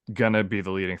gonna be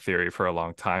the leading theory for a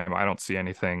long time. I don't see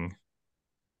anything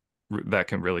that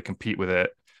can really compete with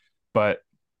it. But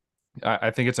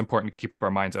I think it's important to keep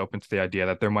our minds open to the idea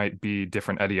that there might be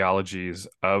different etiologies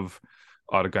of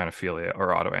autogynephilia or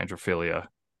autoandrophilia.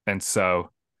 And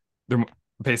so there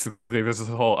basically there's this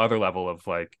whole other level of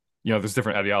like, you know, there's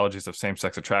different etiologies of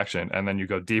same-sex attraction, and then you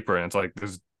go deeper and it's like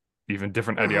there's even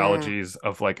different Hmm. etiologies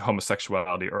of like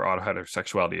homosexuality or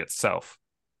autoheterosexuality itself.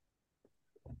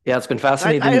 Yeah, it's been I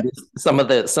fascinating. Some of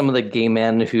the gay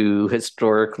men who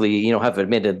historically, have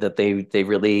admitted that they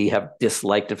really have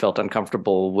disliked and felt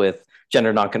uncomfortable with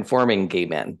gender nonconforming gay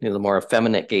men, the more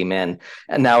effeminate gay men,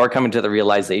 and now are coming to the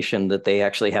realization that they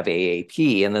actually have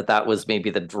AAP, and that was maybe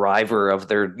the driver of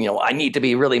their, I need to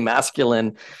be really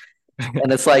masculine.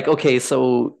 And it's like, okay,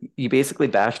 so you basically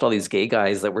bashed all these gay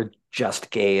guys that were just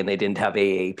gay and they didn't have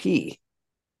AAP.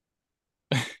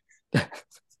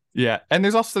 Yeah, and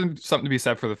there's also something to be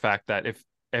said for the fact that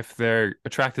if they're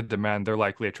attracted to men, they're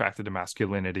likely attracted to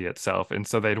masculinity itself, and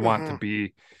so they'd want to hmm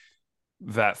be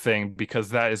that thing because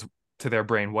that is to their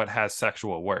brain what has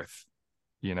sexual worth,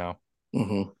 you know?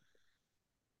 Mm-hmm.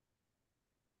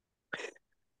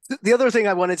 The other thing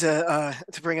I wanted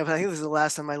to bring up, I think this is the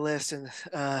last on my list, and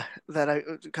that I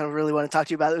kind of really want to talk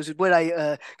to you about, was what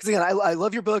because again, I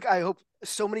love your book. I hope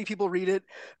so many people read it,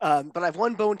 but I have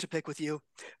one bone to pick with you,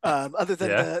 other than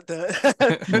Yeah.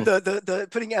 the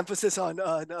putting emphasis on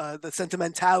the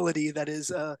sentimentality that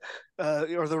is, or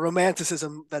the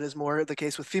romanticism that is more the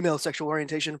case with female sexual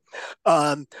orientation.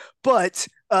 Um, but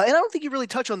and I don't think you really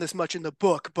touch on this much in the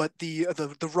book, but the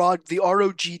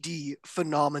ROGD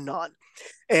phenomenon.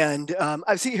 And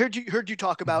I've heard you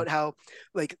talk about how,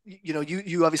 like,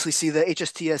 you obviously see the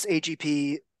HSTS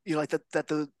AGP, like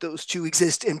those two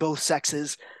exist in both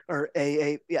sexes, or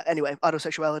yeah, anyway,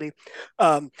 autosexuality.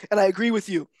 And I agree with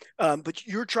you, but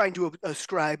you're trying to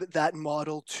ascribe that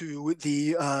model to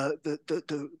the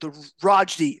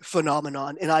Rajdi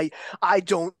phenomenon, and I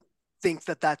don't think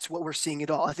that that's what we're seeing at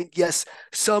all. I think, yes,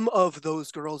 some of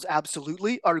those girls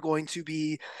absolutely are going to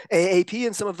be AAP,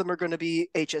 and some of them are going to be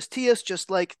HSTS,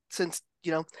 just like since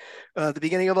the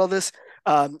beginning of all this.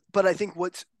 But I think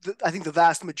I think the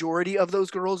vast majority of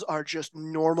those girls are just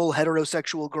normal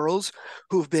heterosexual girls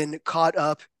who've been caught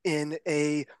up in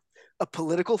a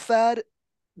political fad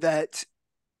that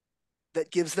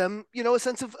gives them a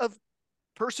sense of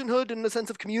personhood and a sense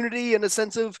of community and a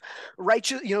sense of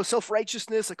righteous,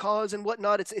 self-righteousness, a cause and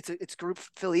whatnot. It's group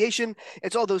affiliation.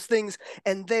 It's all those things,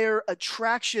 and their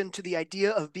attraction to the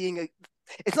idea of being a.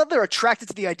 It's not they're attracted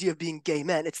to the idea of being gay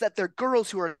men. It's that they're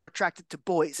girls who are attracted to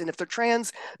boys, and if they're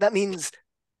trans, that means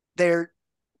they're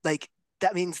like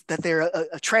that means that they're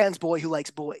a trans boy who likes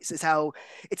boys. Is how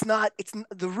it's not. It's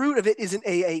the root of it isn't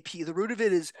AAP. The root of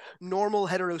it is normal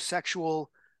heterosexual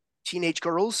teenage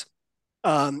girls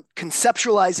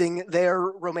conceptualizing their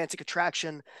romantic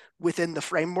attraction within the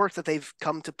framework that they've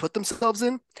come to put themselves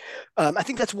in. I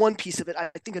think that's one piece of it. I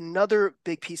think another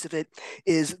big piece of it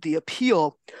is the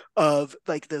appeal of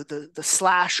like the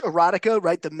slash erotica,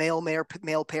 right? The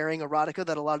male pairing erotica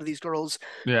that a lot of these girls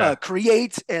Yeah.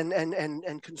 create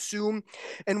and consume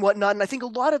and whatnot. And I think a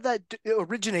lot of that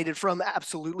originated from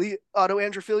absolutely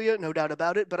autoandrophilia, no doubt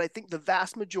about it. But I think the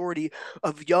vast majority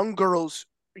of young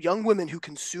women who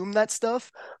consume that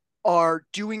stuff are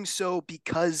doing so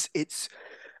because it's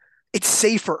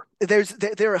safer.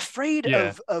 They're afraid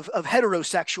Yeah. of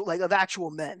heterosexual, like of actual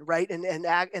men, right? And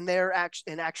they're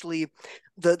actually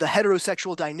the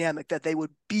heterosexual dynamic that they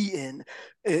would be in,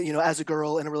 as a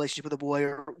girl in a relationship with a boy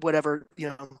or whatever,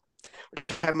 we're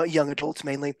talking about young adults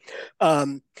mainly,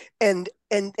 um, and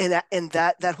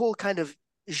that whole kind of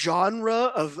genre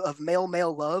of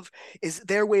male love is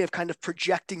their way of kind of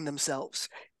projecting themselves,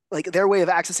 like their way of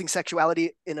accessing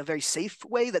sexuality in a very safe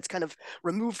way that's kind of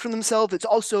removed from themselves. It's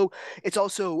also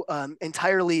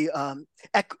entirely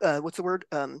what's the word,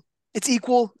 it's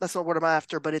equal, that's not what I'm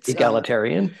after, but it's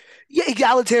Egalitarian. yeah,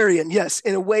 egalitarian, yes,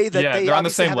 in a way that Yeah, they they're on the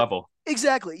obviously same haven't. level.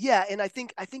 Exactly, yeah. And I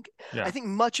Yeah. think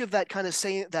much of that kind of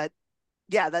saying that,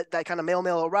 yeah, that kind of male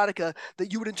erotica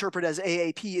that you would interpret as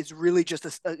AAP is really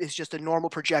just a normal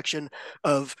projection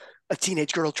of a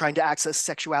teenage girl trying to access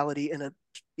sexuality in a,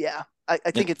 yeah.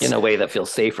 I think In it's, a way that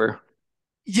feels safer. And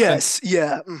yes,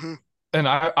 yeah. Hmm. and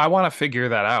I want to figure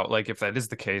that out, like if that is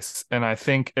the case. And I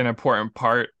think an important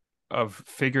part of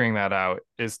figuring that out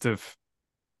is to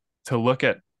look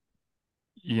at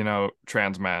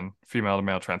trans men, female to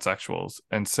male transsexuals,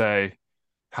 and say,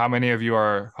 how many of you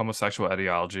are homosexual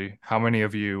ideology? How many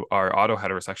of you are auto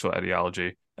heterosexual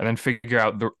ideology? And then figure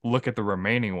out look at the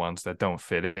remaining ones that don't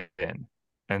fit in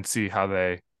and see how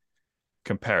they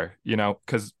compare,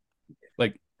 because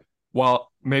like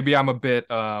while maybe I'm a bit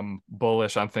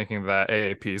bullish on thinking that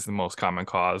AAP is the most common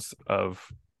cause of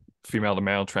female to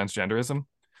male transgenderism.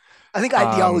 I think Um,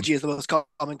 ideology is the most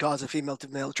common cause of female to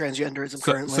male transgenderism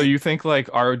so currently. you think like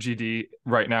ROGD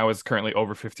right now is currently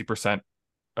over 50%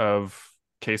 of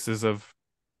cases of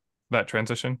that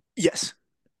transition? Yes,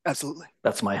 absolutely.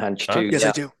 That's my hunch too. Okay. Yes, I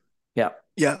Yeah. do. Yeah.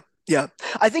 Yeah, yeah.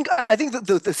 I think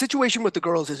that the situation with the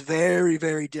girls is very,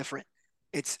 very different.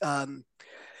 It's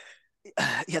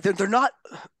yeah, they're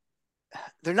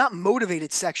not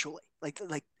motivated sexually. Like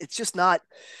it's not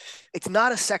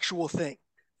a sexual thing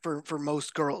for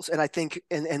most girls. And I think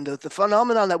and the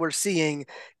phenomenon that we're seeing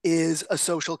is a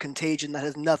social contagion that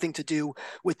has nothing to do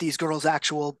with these girls'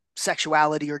 actual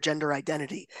sexuality or gender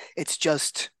identity. It's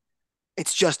just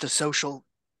a social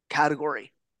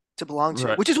category to belong to,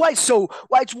 Right. which is why it's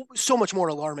so much more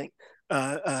alarming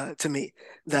to me.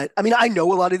 That I mean, I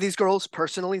know a lot of these girls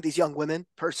personally, these young women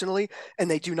personally,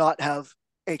 and they do not have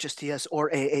HSTS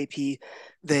or AAP.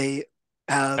 They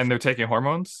have And they're taking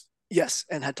hormones yes,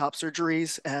 and had top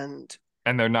surgeries, and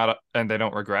and they're not and they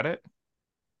don't regret it.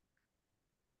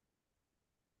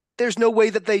 there's no way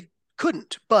that they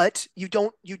couldn't. But you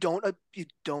don't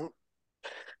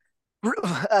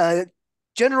uh,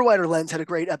 Gender Wider Lens had a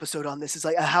great episode on this. It's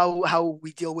like how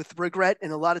we deal with regret,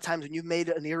 and a lot of times when you've made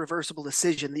an irreversible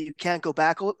decision that you can't go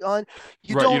back on,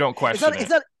 you Right. You don't. don't It's question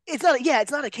not. it. Yeah.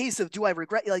 It's not a case of do I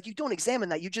regret. Like you don't examine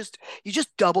that. You just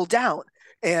double down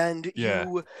and Yeah.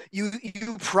 you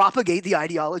propagate the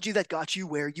ideology that got you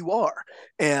where you are.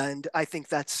 And I think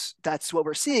that's what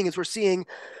we're seeing is we're seeing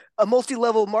a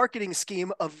multi-level marketing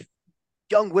scheme of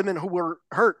young women who were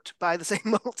hurt by the same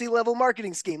multi-level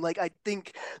marketing scheme. Like I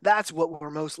think that's what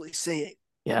we're mostly seeing.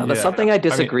 Yeah, that's Yeah. something I I mean,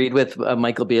 disagreed with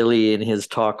Michael Bailey in his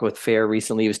talk with Fair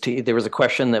recently. There was a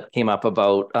question that came up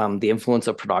about the influence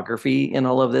of pornography in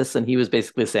all of this, and he was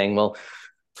basically saying, well,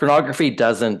 pornography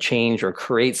doesn't change or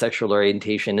create sexual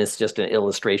orientation. It's just an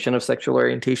illustration of sexual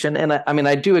orientation. And I mean,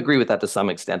 I do agree with that to some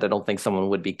extent. I don't think someone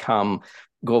would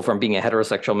go from being a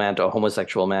heterosexual man to a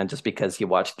homosexual man just because he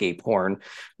watched gay porn.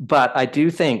 But I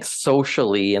do think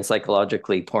socially and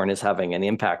psychologically, porn is having an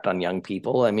impact on young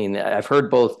people. I mean, I've heard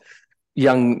both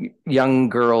young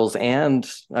girls and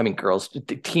I mean girls,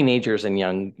 teenagers and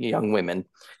young women,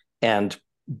 and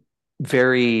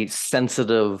very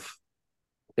sensitive,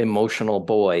 emotional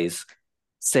boys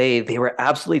say they were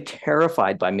absolutely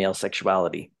terrified by male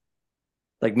sexuality.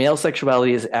 Like male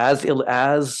sexuality is as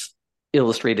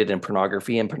illustrated in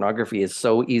pornography, and pornography is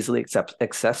so easily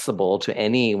accessible to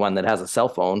anyone that has a cell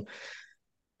phone.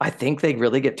 I think they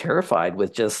really get terrified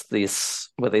with just this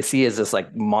what they see as this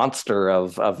like monster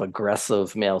of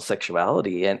aggressive male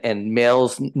sexuality, and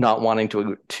males not wanting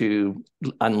to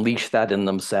unleash that in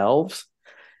themselves,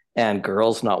 and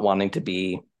girls not wanting to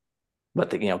be what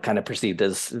they kind of perceived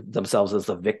as themselves as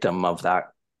the victim of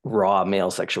that raw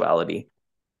male sexuality.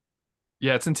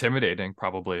 yeah, it's intimidating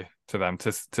probably to them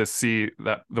to see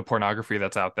that the pornography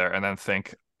that's out there and then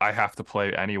think I have to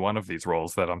play any one of these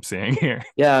roles that I'm seeing here.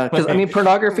 Yeah, because I Like, mean,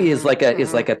 pornography is Mm-hmm, like a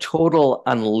mm-hmm. total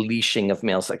unleashing of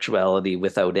male sexuality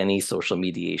without any social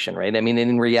mediation, right? I mean,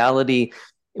 in reality,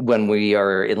 when we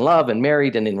are in love and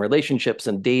married and in relationships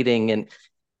and dating, and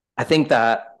I think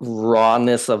that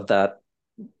rawness of that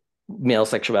male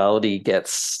sexuality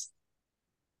gets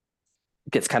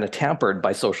kind of tampered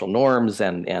by social norms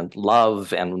and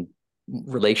love and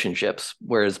relationships,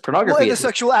 whereas Well, pornography and the is just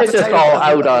sexual it's just appetite all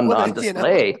out of the on women,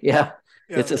 display. Yeah,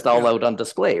 it's yeah, just all yeah. out on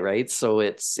display, right? So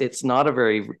it's not a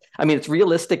very, I mean, it's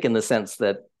realistic in the sense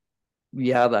that,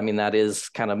 yeah, I mean, that is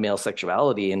kind of male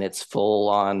sexuality in its full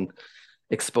on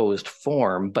exposed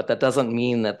form, but that doesn't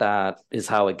mean that that is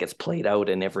how it gets played out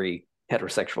in every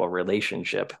heterosexual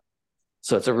relationship.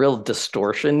 So it's a real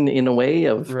distortion in a way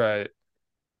of, right.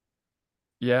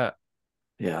 Yeah.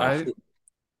 yeah. I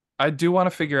I do want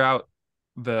to figure out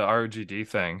the ROGD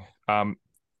thing.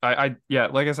 Yeah,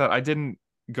 like I said, I didn't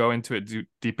go into it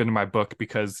deep into my book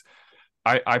because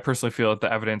I personally feel that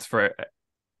the evidence for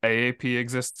AAP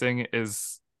existing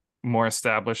is more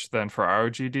established than for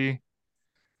ROGD.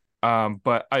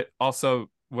 But I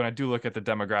also, when I do look at the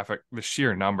demographic, the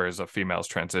sheer numbers of females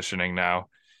transitioning now,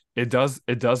 it does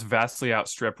vastly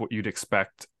outstrip what you'd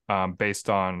expect, based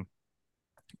on,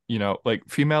 like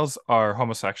females are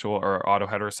homosexual or auto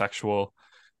heterosexual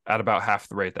at about half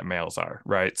the rate that males are,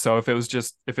 right? So if it was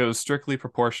strictly I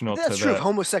proportional think to that's true of the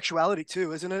homosexuality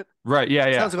too, isn't it? right, yeah,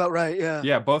 yeah. Sounds about right. Yeah.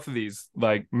 Yeah, both of these,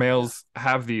 like males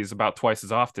have these about twice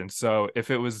as often. So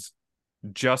if it was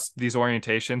just these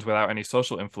orientations without any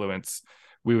social influence,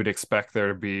 we would expect there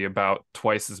to be about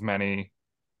twice as many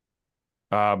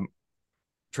um,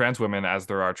 trans women as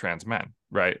there are trans men,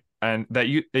 right? And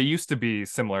it used to be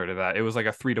similar to that. It was like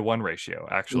a 3-to-1 ratio,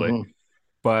 actually. Mm-hmm.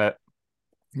 But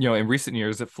in recent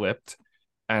years it flipped,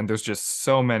 and there's just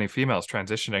so many females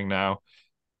transitioning now,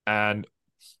 and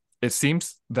it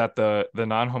seems that the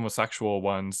non-homosexual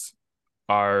ones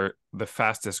are the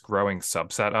fastest growing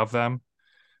subset of them.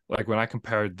 Like when I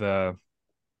compared the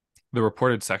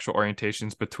reported sexual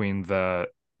orientations between the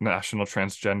National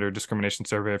Transgender Discrimination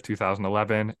Survey of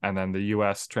 2011 and then the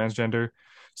US Transgender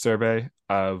Survey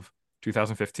of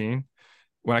 2015,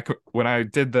 when I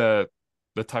did the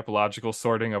typological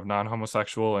sorting of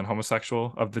non-homosexual and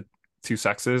homosexual of the two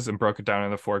sexes and broke it down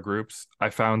into 4 groups, I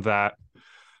found that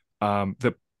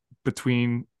the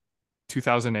between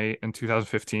 2008 and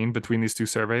 2015, between these two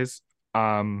surveys,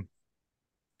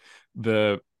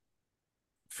 the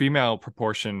female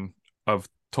proportion of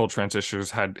total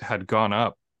transitioners had gone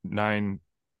up 9%,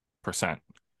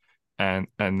 and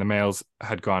the males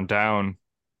had gone down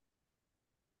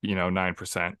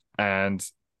 9%. And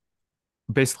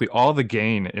basically all the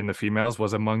gain in the females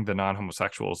was among the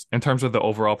non-homosexuals in terms of the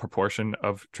overall proportion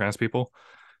of trans people.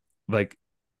 Like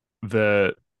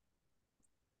the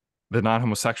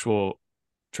non-homosexual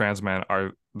trans men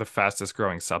are the fastest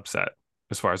growing subset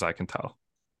as far as I can tell.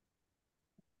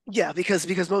 Yeah, because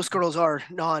most girls are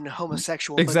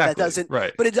non-homosexual, but that Exactly. doesn't.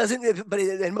 Right. But it doesn't.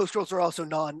 And most girls are also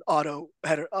non-auto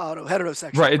Right.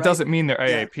 heterosexual, It right? doesn't mean they're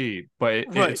Yeah, AAP, but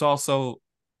it's right. also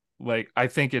like I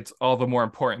think it's all the more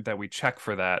important that we check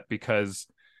for that, because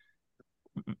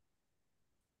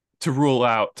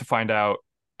to find out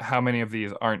how many of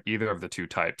these aren't either of the two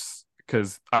types,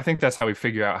 because I think that's how we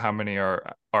figure out how many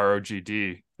are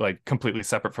ROGD, like completely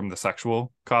separate from the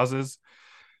sexual causes,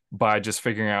 by just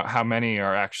figuring out how many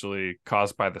are actually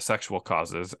caused by the sexual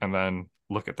causes and then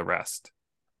look at the rest.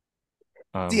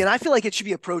 See, and um I feel like it should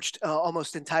be approached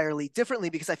almost entirely differently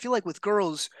because I feel like with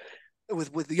girls,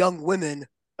 with young women,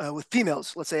 with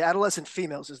females, let's say adolescent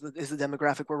females is the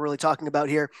demographic we're really talking about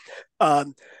here.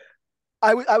 Um,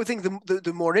 I would think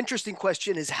the more interesting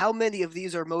question is how many of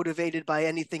these are motivated by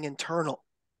anything internal,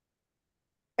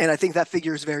 and I think that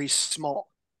figure is very small.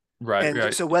 right, And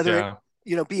right, so whether it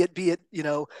yeah. be it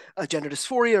a gender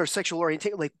dysphoria or sexual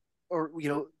orientation, like, or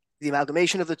the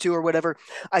amalgamation of the two or whatever,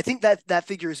 I think that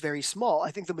figure is very small. I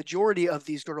think the majority of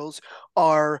these girls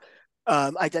are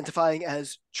identifying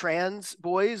as trans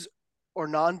boys or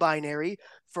non-binary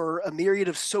for a myriad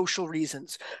of social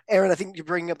reasons. Aaron, I think you're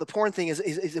bringing up the porn thing is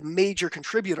a major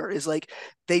contributor. Is like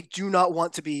they do not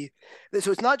want to be.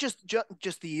 So it's not just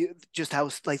how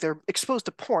like they're exposed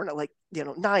to porn at like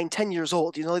 9, 10 years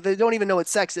old. They don't even know what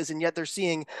sex is, and yet they're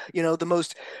seeing the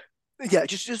most, yeah,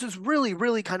 just this really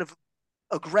really kind of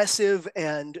aggressive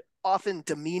and often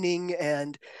demeaning,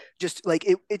 and just like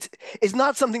it's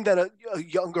not something that a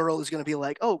young girl is going to be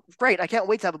like, oh great, I can't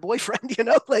wait to have a boyfriend.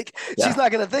 Like she's Yeah.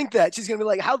 not going to think that. She's going to be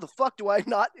like, how the fuck do I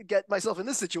not get myself in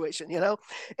this situation?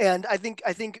 And I think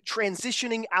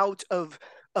transitioning out of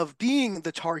being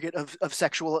the target of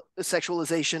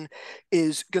sexualization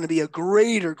is going to be a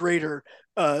greater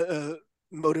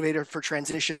motivator for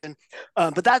transition.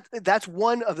 But that's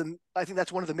one of the I think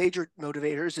that's one of the major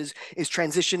motivators is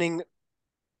transitioning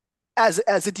as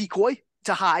a decoy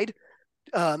to hide.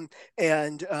 And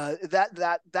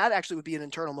that actually would be an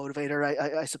internal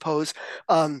motivator, I suppose.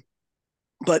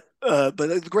 But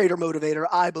the greater motivator,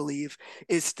 I believe,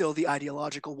 is still the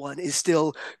ideological one. Is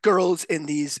still girls in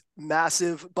these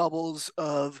massive bubbles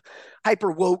of hyper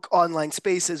woke online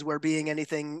spaces where being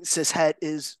anything cishet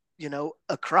is a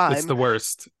It's crime. the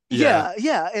worst. Yeah, Yeah,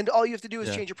 yeah. And all you have to do is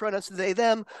yeah. change your pronouns to they,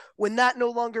 them. When that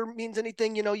no longer means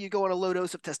anything, you go on a low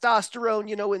dose of testosterone,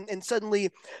 and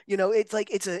suddenly, it's like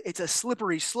it's a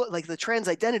slippery slope. Like the trans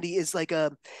identity is like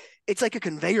it's like a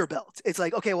conveyor belt. It's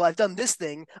like, okay, well, I've done this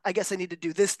thing. I guess I need to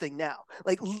do this thing now.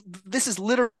 Like this is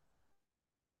literally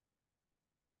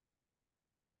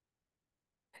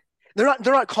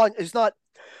it's not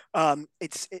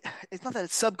it's not that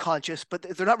it's subconscious, but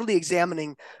they're not really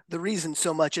examining the reason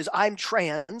so much as I'm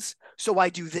trans, so I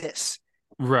do this.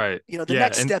 Right. The Yeah,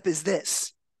 next and step is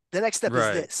this. The next step is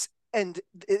right. this. And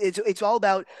it's all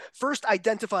about first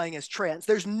identifying as trans.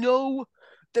 There's internal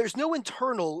there's nothing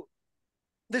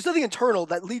internal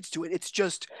that leads to it. It's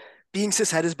just being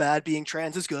cishet is bad, being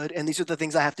trans is good, and these are the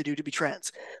things I have to do to be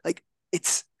trans. Like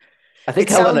it's I think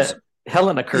it sounds Helena.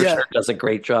 Helena Yeah. Kirchner does a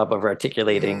great job of Hmm.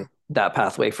 articulating that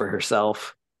pathway for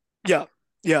herself. Yeah.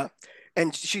 Yeah.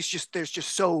 And there's just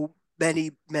so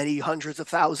many hundreds of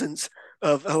thousands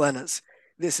of Helenas.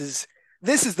 This is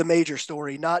this is the major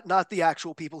story, not the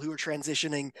actual people who are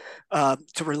transitioning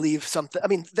to relieve something. I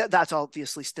mean, that's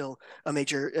obviously still a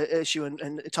major issue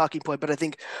and a talking point, but I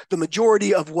think the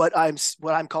majority of what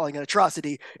I'm calling an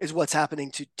atrocity is what's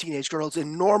happening to teenage girls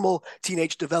in normal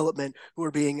teenage development who are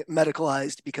being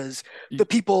medicalized because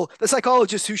the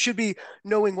psychologists who should be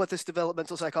knowing what this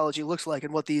developmental psychology looks like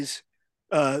and what these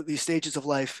stages of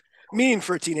life mean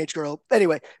for a teenage girl.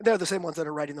 Anyway, they're the same ones that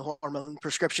are writing the hormone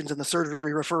prescriptions and the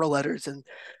surgery referral letters, and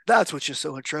that's what's just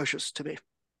so atrocious to me.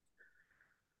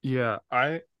 Yeah,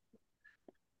 I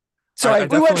Sorry,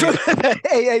 we went from definitely,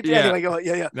 AAP. yeah. Anyway, go on.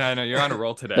 Yeah, yeah. No, no, you're on a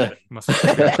roll today. Must have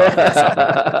took a good coffee or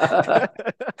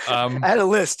something. I Um, had a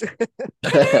list.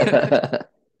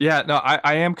 yeah, no,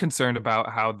 I am concerned about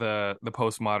how the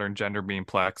postmodern gender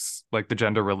memeplex, like the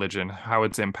gender religion, how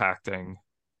it's impacting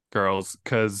girls,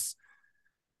 because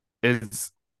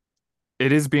it's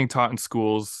it is being taught in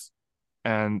schools,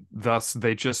 and thus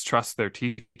they just trust their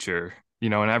teacher,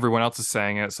 and everyone else is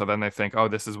saying it, so then they think, oh,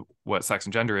 this is what sex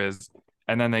and gender is,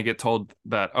 and then they get told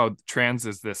that, oh, trans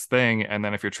is this thing, and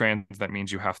then if you're trans, that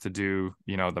means you have to do,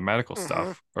 the medical Mm-hmm.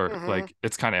 stuff, or Mm-hmm. like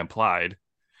it's kind of implied.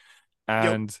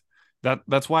 Yep. And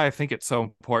that's why I think it's so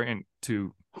important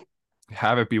to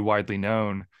have it be widely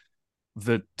known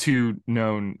the two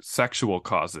known sexual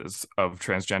causes of Yeah.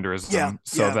 transgenderism,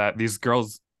 so Yeah. that these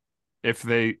girls, if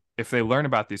they learn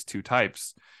about these two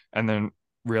types and then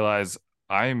realize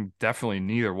I'm definitely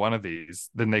neither one of these,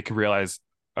 then they can realize,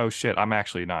 oh shit, I'm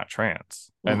actually not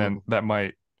trans, and then Mhm. that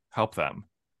might help them.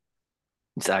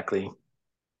 Exactly.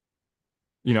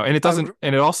 And it I doesn't, would.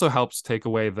 and it also helps take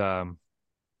away the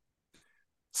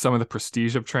some of the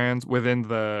prestige of trans within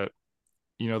the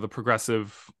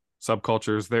progressive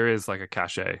subcultures. There is like a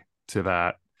cachet to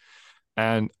that,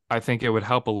 and I think it would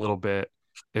help a little bit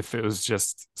if it was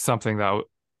just something that,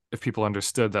 if people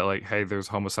understood that, like, hey, there's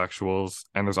homosexuals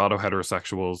and there's auto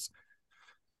heterosexuals,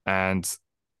 and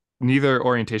neither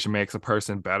orientation makes a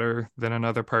person better than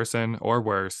another person or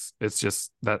worse. It's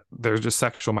just that they're just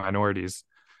sexual minorities.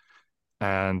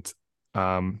 And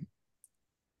um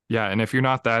yeah, and if you're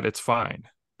not that, it's fine.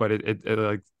 But it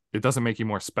like it doesn't make you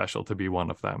more special to be one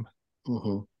of them.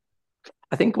 Mhm.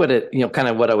 I think what it, kind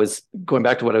of what I was going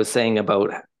back to what I was saying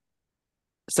about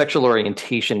sexual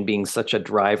orientation being such a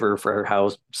driver for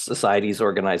how societies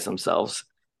organize themselves.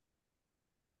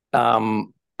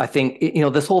 I think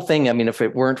this whole thing. I mean, if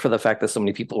it weren't for the fact that so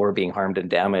many people were being harmed and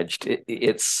damaged,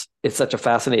 it's such a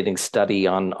fascinating study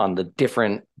on the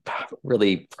different,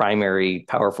 really primary,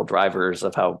 powerful drivers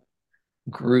of how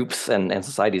groups and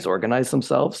societies organize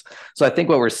themselves. So I think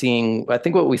what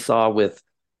we saw with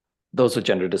those with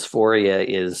gender dysphoria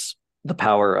is the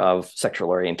power of sexual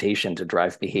orientation to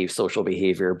drive social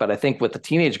behavior. But I think with the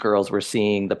teenage girls, we're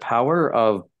seeing the power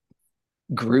of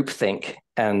groupthink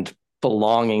and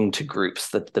belonging to groups.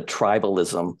 That the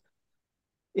tribalism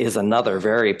is another Mm-hmm.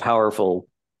 very powerful,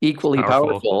 It's equally powerful.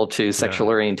 powerful to Yeah. sexual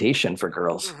orientation for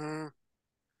girls, Mm-hmm.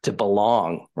 to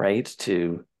belong, right?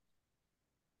 To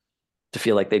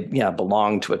feel like they, yeah,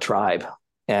 belong to a tribe.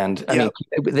 And I mean,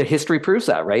 Yep. the history proves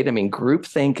that, right? I mean,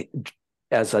 groupthink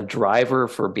as a driver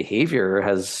for behavior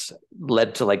has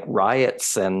led to like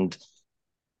riots and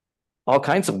all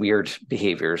kinds of weird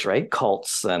behaviors, right?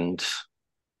 Cults and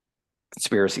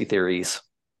conspiracy theories.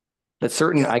 That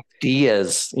certain Yep.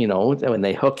 ideas, when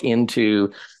they hook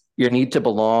into your need to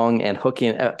belong and hook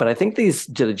in, but I think the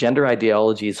gender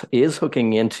ideologies is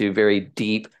hooking into very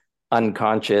deep,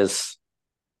 unconscious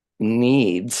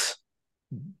needs,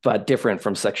 but different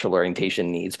from sexual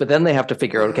orientation needs. But then they have to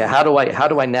figure out, okay, Mm-hmm. how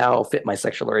do I now fit my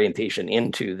sexual orientation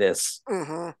into this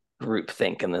Mm-hmm. group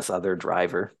think and this other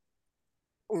driver?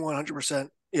 100%.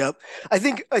 Yep. I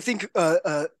think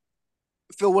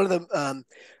Phil, one of them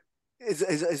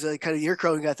is a kind of you're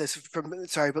crowing at this from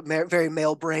sorry, but very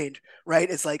male brained, right?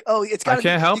 It's like, oh, it's I got to be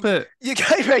can't help it. you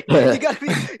got right, you got to be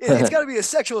it's got to be a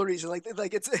sexual reason, like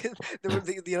it's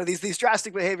these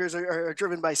drastic behaviors are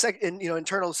driven by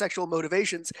internal sexual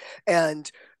motivations,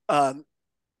 and um,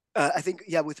 I think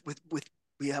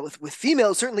with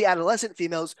females, certainly adolescent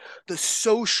females, the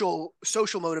social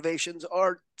motivations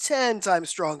are 10 times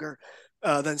stronger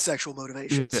than sexual Yeah.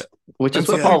 motivations. Which is And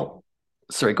what Yeah. something, Paul,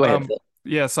 sorry, go ahead.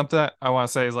 yeah, something that I want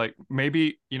to say is, like,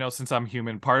 maybe, since I'm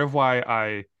human, part of why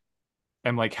I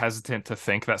am like hesitant to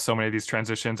think that so many of these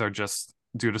transitions are just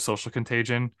due to social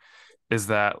contagion is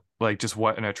that, like, just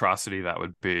what an atrocity that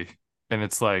would be. And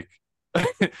it's like Thank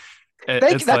you.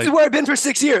 it's That's like, where I've been for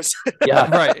 6 years. Yeah.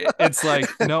 right, it's like,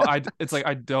 no, it's like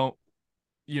I don't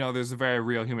there's a very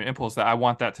real human impulse that I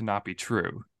want that to not be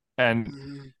true. And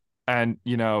Mhm.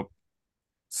 and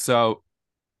so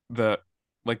the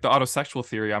the autosexual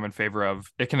theory I'm in favor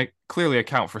of, it can clearly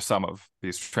account for some of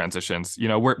these transitions.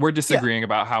 We're Yeah, disagreeing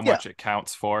about how yeah, much it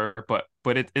counts for, but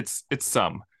it's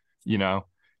some, you know.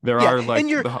 There yeah. are And like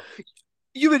you're the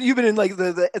you've been in like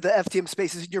the FTM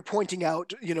spaces, and you're pointing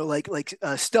out,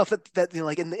 stuff that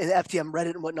like in the FTM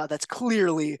Reddit and whatnot that's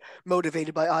clearly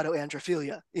motivated by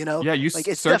autoandrophilia. yeah, you Like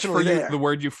it's search definitely for the there.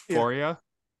 word Yeah, euphoria,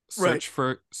 right.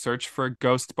 search for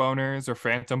ghost boners or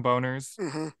phantom boners,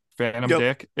 Hmm. phantom Yep.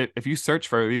 dick. If you search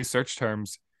for these search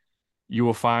terms, you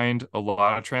will find a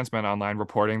lot of trans men online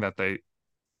reporting that they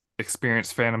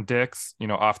experience phantom dicks,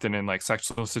 often in like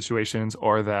sexual situations,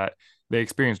 or that they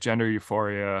experience gender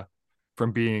euphoria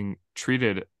from being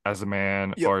treated as a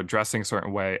man Yep. or dressing a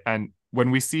certain way. And when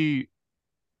we see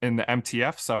in the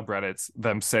MTF subreddits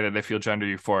them say that they feel gender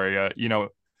euphoria,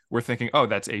 we're thinking, oh,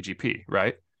 that's AGP,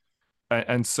 right?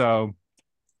 And so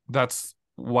that's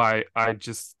why I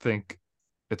just think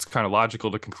it's kind of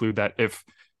logical to conclude that if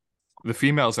the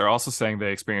females are also saying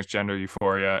they experience gender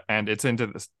euphoria and it's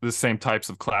into the same types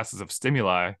of classes of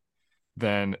stimuli,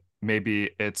 then maybe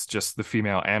it's just the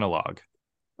female analog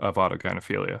of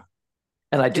autogynephilia.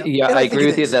 And Yep. yeah, And I I think agree it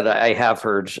with you is. that I have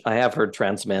heard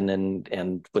trans men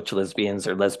and butch lesbians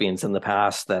or lesbians in the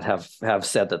past that have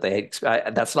said that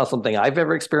that's not something I've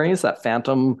ever experienced, that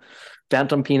phantom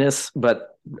penis, but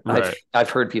Right. I've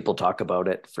heard people talk about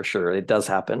it for sure. It does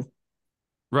happen.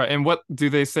 Right. And what do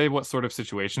they say, what sort of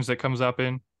situations it comes up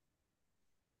in,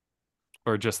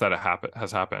 or just that it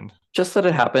has happened? Just that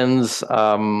it happens,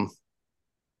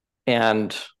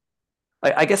 and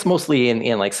I guess mostly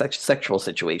in like sexual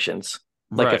situations.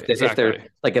 Like Right, exactly.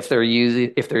 if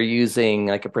they're using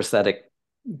like a prosthetic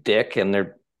dick and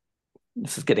they're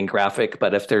this is getting graphic,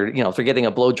 but if they're getting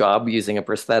a blowjob using a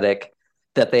prosthetic,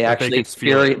 that they That they actually can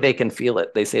feel it. they can feel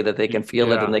it. They say that they can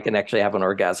feel it and Yeah. they can actually have an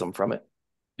orgasm from it.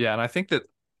 Yeah, and I think that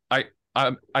I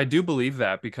I do believe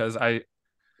that because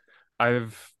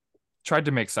I've tried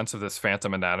to make sense of this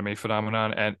phantom anatomy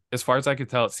phenomenon, and as far as I could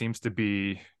tell, it seems to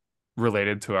be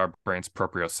related to our brain's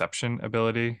proprioception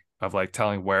ability of like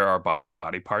telling where our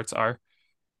body parts are.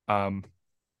 Um,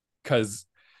 because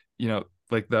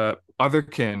like the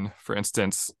otherkin, for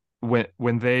instance,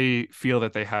 when they feel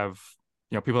that they have,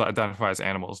 people that identify as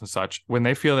animals and such, when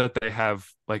they feel that they have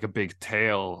like a big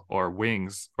tail or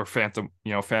wings or phantom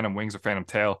wings or phantom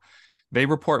tail, they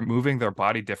report moving their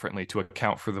body differently to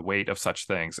account for the weight of such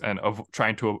things and of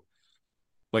trying to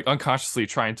like unconsciously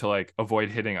trying to like avoid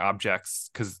hitting objects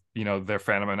because their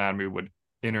phantom anatomy would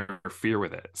interfere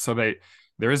with it. So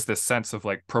there is this sense of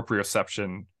like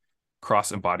proprioception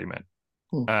cross embodiment.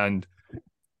 Hmm. And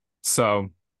so,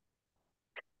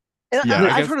 And yeah, I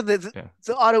I've guess, heard of yeah,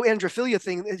 the autoandrophilia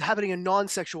thing happening in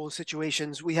non-sexual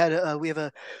situations. We have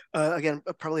again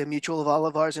probably a mutual of all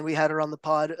of ours, and we had her on the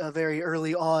pod very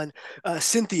early on.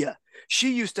 Cynthia,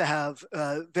 she used to have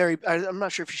I'm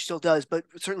not sure if she still does, but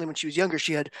certainly when she was younger,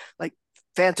 she had like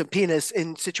phantom penis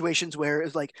in situations where it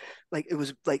was like it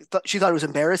was like she thought it was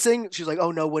embarrassing. She was like,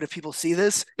 "Oh no, what if people see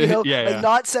this?" yeah, Like yeah,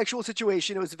 not sexual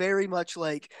situation. It was very much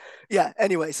like, yeah.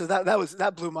 Anyway, so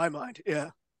that blew my mind. Yeah.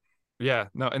 yeah.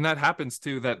 No, and that happens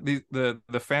too. That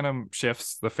the phantom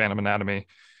shifts, the phantom anatomy,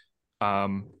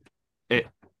 um, it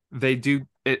they do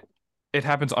it. It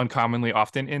happens uncommonly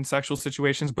often in sexual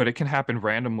situations, but it can happen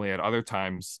randomly at other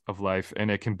times of life,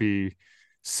 and it can be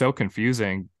so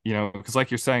confusing, because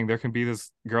like you're saying, there can be this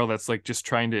girl that's like just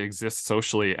trying to exist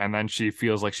socially, and then she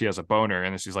feels like she has a boner,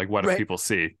 and then she's like, "What if Right. people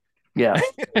see?" Yeah.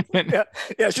 Yeah,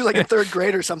 yeah, she was like in third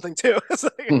grade or something too. It's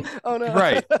like, Hmm. oh no.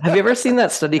 Right. Have you ever seen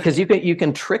that study? Because you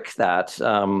can trick that.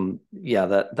 Yeah,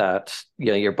 that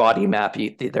your body map.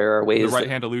 There are The ways right that.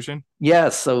 hand illusion.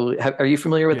 Yes. So are you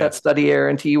familiar with Yeah. that study,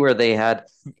 Aaron T, where they had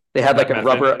like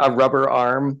Method. a rubber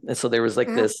arm, and so there was like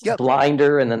Mhm. this Yep.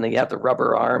 blinder, and then they have the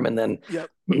rubber arm, and then Yep.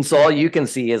 so all you can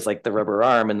see is like the rubber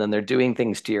arm, and then they're doing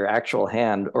things to your actual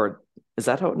hand, or is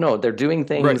that how? No, they're doing Right.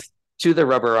 things to the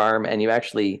rubber arm, and you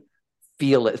actually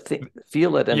feel it, Yeah,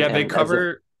 and as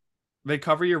if. they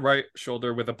cover your right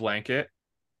shoulder with a blanket,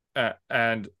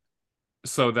 and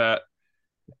so that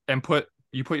and put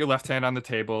your left hand on the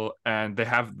table, and they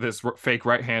have this fake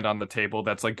right hand on the table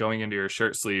that's like going into your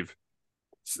shirt sleeve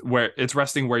where it's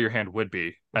resting where your hand would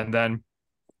be, and then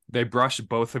they brush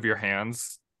both of your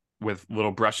hands with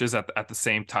little brushes at the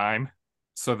same time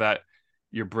so that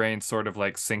your brain sort of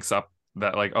like syncs up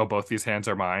that like, oh, both these hands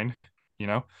are mine, you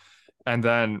know and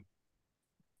then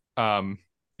um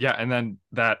yeah, and then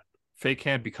that fake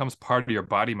hand becomes part of your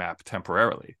body map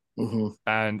temporarily. Mhm.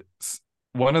 And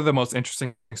one of the most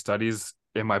interesting studies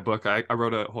in my book. I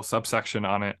wrote a whole subsection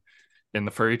on it in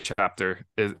the furry chapter.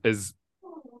 Is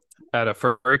at a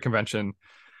furry convention,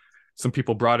 some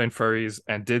people brought in furries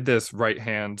and did this right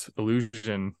hand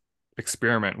illusion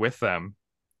experiment with them,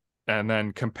 and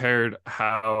then compared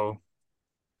how,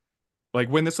 like,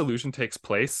 when this illusion takes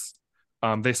place,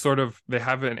 they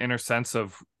have an inner sense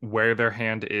of where their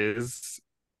hand is,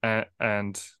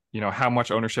 and how much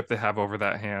ownership they have over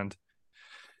that hand,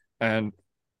 and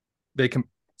they com-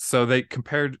 so they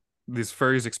compared this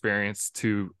furries experience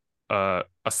to a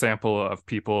sample of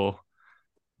people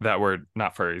that were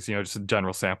not furries, just a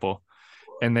general sample,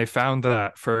 and they found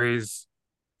that furries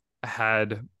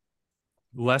had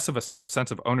less of a sense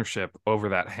of ownership over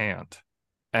that hand,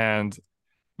 and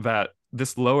that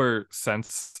this lower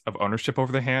sense of ownership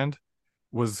over the hand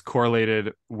was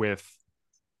correlated with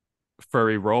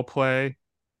furry role play,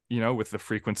 with the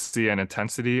frequency and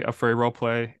intensity of furry role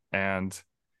play, and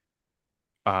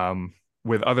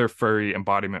with other furry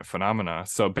embodiment phenomena.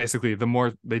 So basically, the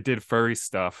more they did furry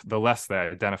stuff, the less they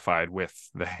identified with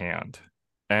the hand,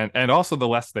 and also the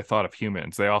less they thought of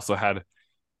humans. They also had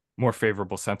more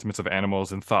favorable sentiments of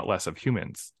animals and thought less of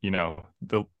humans.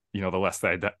 The less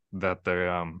that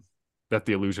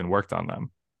the illusion worked on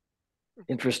them.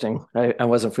 Interesting. I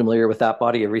wasn't familiar with that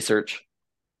body of research.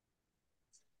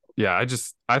 Yeah,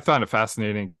 I found it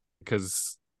fascinating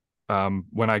because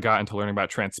when I got into learning about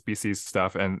transspecies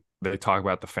stuff and they talk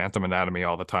about the phantom anatomy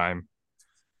all the time,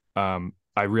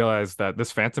 I realized that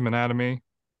this phantom anatomy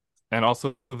and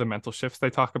also the mental shifts they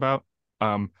talk about,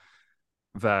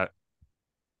 that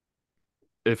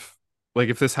if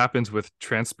if this happens with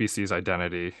transspecies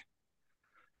identity,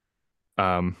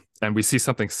 and we see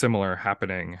something similar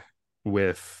happening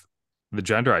with the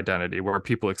gender identity where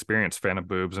people experience phantom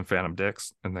boobs and phantom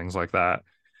dicks and things like that,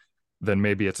 then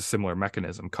maybe it's a similar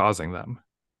mechanism causing them.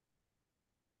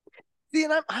 See,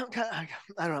 and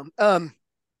I don't know.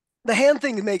 The hand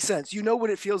thing makes sense. You know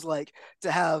what it feels like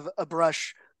to have a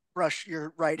brush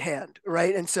your right hand,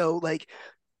 right? And so like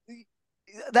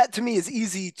that to me is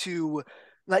easy to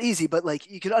not easy, but like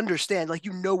you can understand, like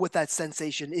what that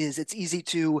sensation is. It's easy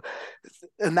to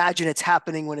imagine it's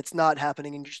happening when it's not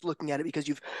happening, and you're just looking at it because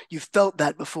you've felt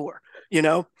that before.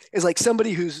 It's like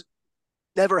somebody who's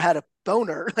never had a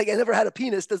boner, like I never had a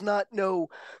penis, does not know.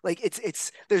 Like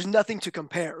it's there's nothing to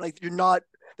compare. Like you're not.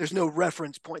 There's no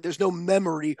reference point. There's no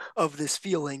memory of this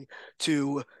feeling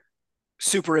to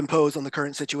superimpose on the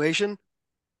current situation.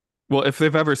 Well, if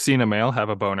they've ever seen a male have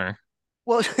a boner,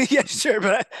 Well, yeah, sure,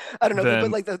 but I don't know. But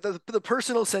then like the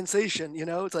personal sensation,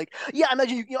 it's like, yeah, I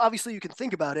imagine obviously you can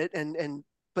think about it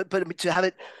but to have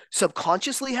it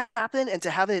subconsciously happen and to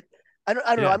have it, I don't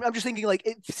know. yeah, I'm just thinking like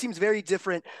it seems very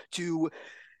different to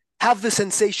have the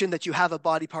sensation that you have a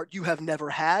body part you have never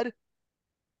had.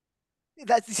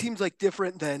 That seems like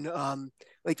different than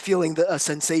like feeling a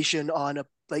sensation on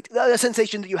a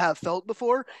sensation that you have felt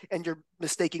before and you're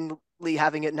mistakenly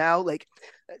having it now. Like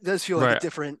it does feel like a right.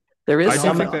 different There is I do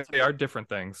some, think phenomenon that to they me. are different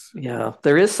things. yeah,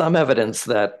 there is some evidence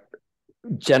that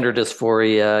gender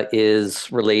dysphoria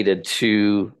is related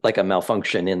to like a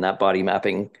malfunction in that body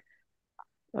mapping,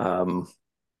 um,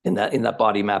 in that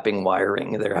body mapping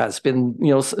wiring. There has been,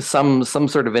 some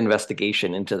sort of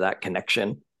investigation into that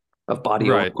connection of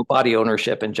Right. body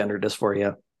ownership and gender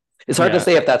dysphoria. It's hard to Yeah,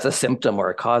 say if that's a symptom or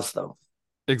a cause, though.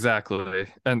 exactly.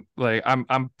 And like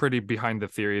I'm pretty behind the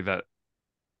theory that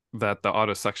the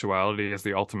autosexuality is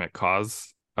the ultimate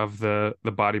cause of the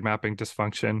body mapping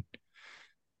dysfunction,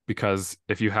 because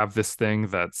if you have this thing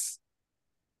that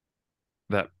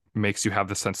makes you have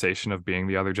the sensation of being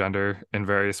the other gender in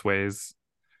various ways,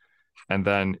 and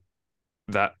then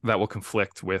that will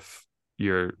conflict with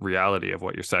your reality of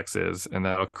what your sex is, and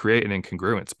that'll create an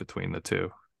incongruence between the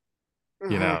two,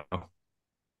 you Mm-hmm. know.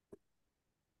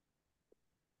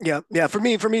 Yeah, yeah. For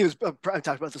me, it was. I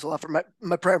talked about this a lot.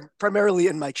 For primarily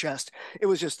in my chest, it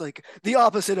was just like the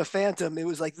opposite of phantom. It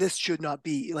was like this should not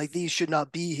be. Like these should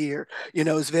not be here.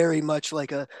 It's very much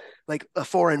like a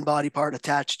foreign body part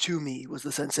attached to me was the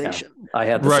Yeah, sensation. I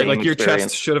had the Right, same like your chest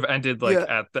experience. should have ended like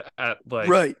Yeah, at like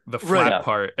right, the right. flat Yeah,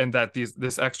 part, and that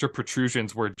this extra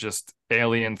protrusions were just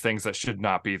alien things that should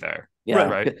not be there. yeah, Right.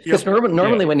 Right. because Yep.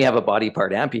 normally Yeah. when you have a body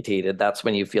part amputated, that's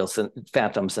when you feel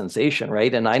phantom sensation,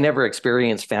 right? And I never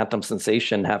experienced phantom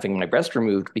sensation having my breast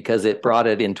removed because it brought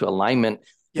it into alignment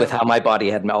with Yep. how my body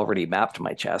had already mapped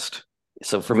my chest.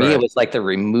 So for me, it Right. was like the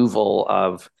removal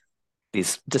of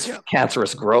these just Yep.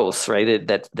 cancerous growths, right?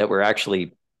 That were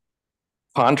actually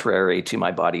contrary to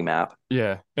my body map.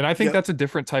 Yeah. And I think Yep. that's a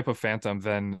different type of phantom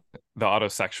than the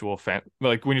autosexual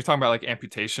like when you're talking about like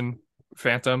amputation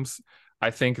phantoms, I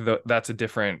think that's a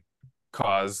different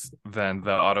cause than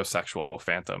the autosexual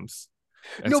phantoms.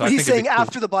 And No, so but I he's think it'd be saying cool.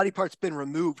 after the body part's been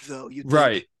removed, though, you'd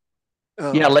Right. think.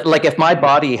 Oh, Yeah, like if my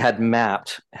body had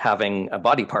mapped having a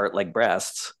body part like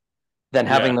breasts, then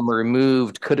having Yeah. them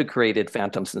removed could have created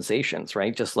phantom sensations,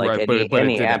 right? Just like Right. But it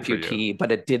any didn't for you. amputee,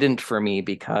 but it didn't for me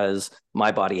because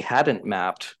my body hadn't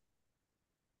mapped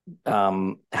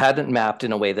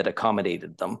in a way that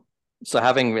accommodated them. So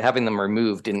having them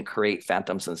removed didn't create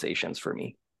phantom sensations for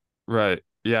me. Right.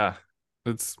 Yeah.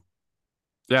 It's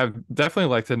yeah, I'd definitely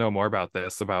like to know more about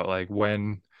this, about like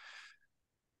when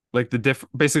like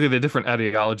basically the different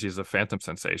etiologies of phantom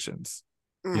sensations.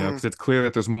 You know, mhm. because it's clear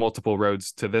that there's multiple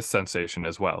roads to this sensation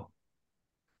as well.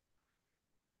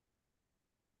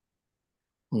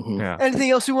 Mm-hmm. Yeah.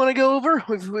 Anything else we want to go over?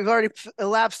 We've already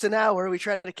elapsed an hour. We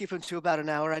tried to keep them to about an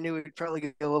hour. I knew we'd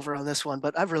probably go over on this one,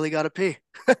 but I've really got to pee.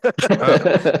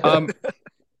 Uh, um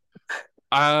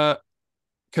uh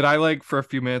could I like for a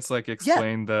few minutes like Yeah,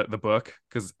 explain the book?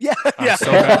 Because yeah, I'm yeah,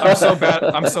 so bad.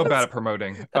 I'm so bad at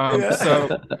promoting. yeah.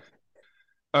 So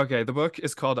okay, the book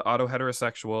is called Auto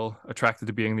Heterosexual, Attracted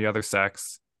to Being the Other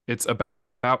Sex. It's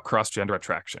about cross-gender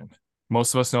attraction.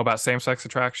 Most of us know about same-sex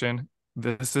attraction.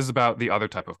 This is about the other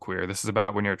type of queer. This is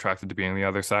about when you're attracted to being the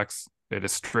other sex. It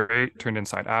is straight, turned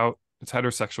inside out. It's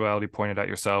heterosexuality pointed at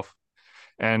yourself.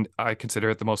 And I consider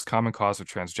it the most common cause of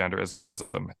transgenderism.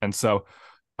 And so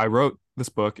I wrote this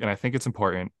book, and I think it's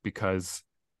important because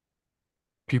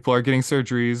people are getting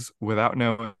surgeries without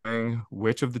knowing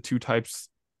which of the two types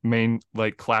main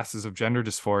like classes of gender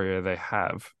dysphoria they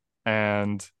have.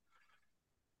 And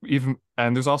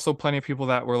there's also plenty of people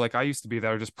that were like I used to be that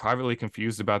are just privately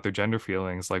confused about their gender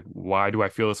feelings, like why do I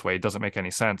feel this way, it doesn't make any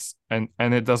sense, and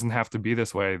it doesn't have to be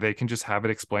this way. They can just have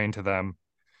it explained to them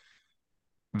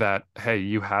that hey,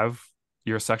 you're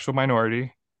a sexual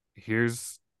minority,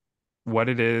 here's what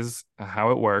it is,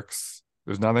 how it works,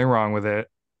 there's nothing wrong with it,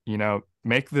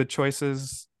 make the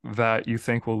choices that you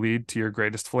think will lead to your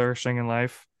greatest flourishing in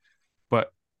life.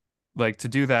 But like to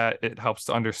do that, it helps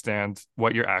to understand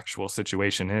what your actual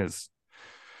situation is.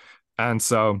 And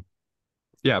so,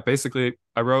 yeah, basically,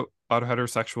 I wrote Auto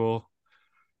Heterosexual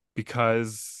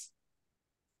because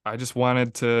I just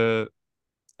wanted to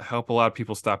help a lot of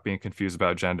people stop being confused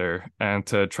about gender and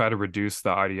to try to reduce the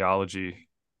ideology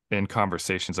in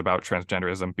conversations about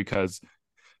transgenderism, because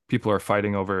people are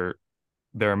fighting over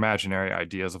their imaginary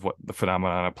ideas of what the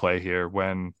phenomenon at play here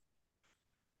when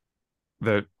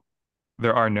there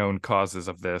there are known causes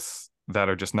of this that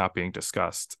are just not being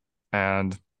discussed.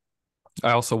 And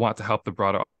I also want to help the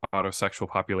broader autosexual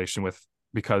population with,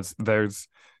 because there's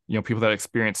people that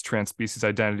experience trans species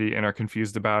identity and are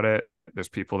confused about it. There's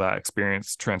people that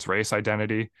experience trans race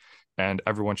identity, and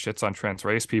everyone shits on trans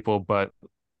race people, but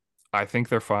I think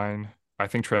they're fine. I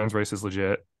think trans race is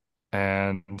legit,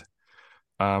 and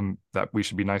that we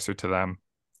should be nicer to them.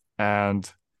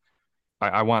 And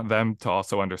I want them to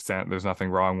also understand there's nothing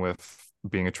wrong with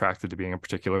being attracted to being a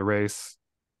particular race.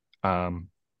 Um,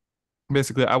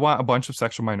 Basically, I want a bunch of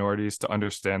sexual minorities to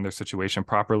understand their situation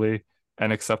properly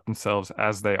and accept themselves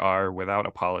as they are without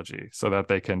apology so that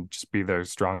they can just be their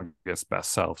strongest,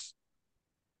 best selves.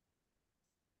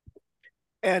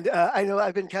 And I know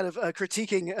I've been kind of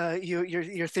critiquing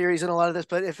your theories and a lot of this,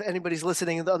 but if anybody's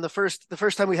listening on the first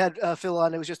time we had Phil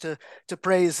on, it was just to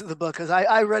praise the book because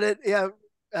I read it, yeah,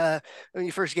 when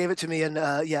you first gave it to me, and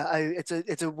yeah,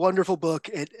 it's a wonderful book.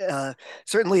 It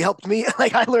certainly helped me.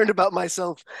 Like I learned about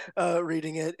myself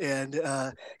reading it, and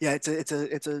yeah, yeah,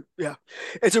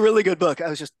 it's a really good book. I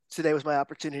was just today was my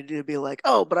opportunity to be like,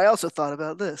 oh, but I also thought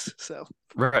about this. So,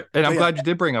 Right. And but I'm yeah, glad you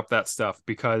did bring up that stuff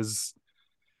because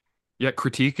yeah,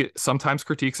 sometimes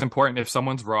critique's important. If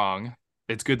someone's wrong,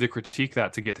 it's good to critique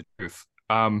that to get the truth.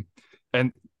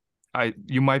 And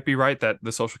you might be right that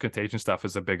the social contagion stuff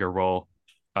is a bigger role.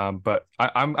 But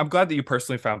I'm glad that you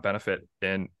personally found benefit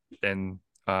in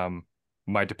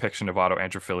my depiction of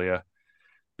autoandrophilia,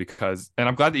 and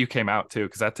I'm glad that you came out too,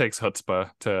 because that takes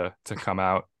chutzpah to come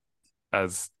out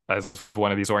as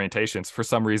one of these orientations for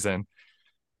some reason.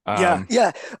 yeah, Um,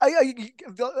 yeah.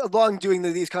 Along doing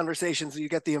these conversations, you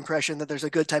get the impression that there's a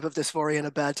good type of dysphoria and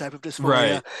a bad type of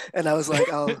dysphoria, right. and I was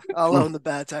like, I'll own the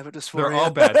bad type of They're all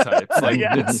dysphoria. bad types. Like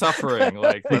Yeah, it's suffering.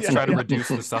 Like let's yeah, try to yeah. reduce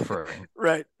the suffering.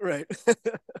 Right, right.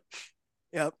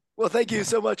 Yeah. Well, thank you Yeah.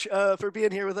 so much for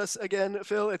being here with us again,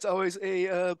 Phil. It's always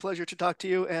a pleasure to talk to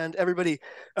you. And everybody,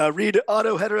 read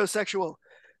Auto Heterosexual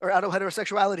or Auto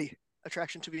Heterosexuality,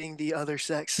 Attraction to Being the Other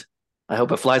Sex. I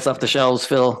hope it flies off the Yeah. shelves,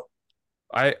 Phil.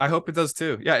 I hope it does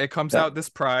too. Yeah, it comes Yeah. out this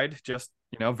Pride, just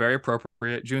Very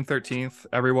appropriate. June 13th,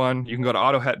 everyone. You can go to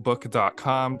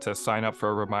autohetbook.com to sign up for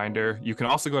a reminder. You can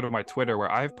also go to my Twitter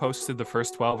where I've posted the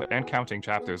first 12 and counting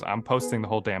chapters. I'm posting the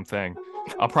whole damn thing.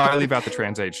 I'll probably leave out the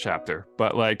trans age chapter,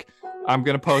 but I'm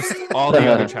going to post all the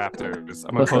other chapters.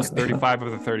 I'm going to post 35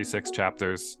 of the 36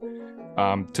 chapters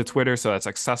to Twitter so that's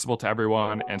accessible to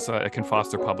everyone and so that it can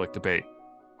foster public debate.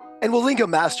 And we'll link a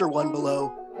master one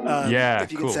below.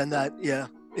 If you cool. can send that. Yeah.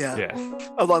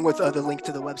 Along with the link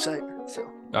to the website. So.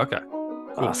 Okay.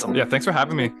 Cool. Awesome. Yeah. Thanks for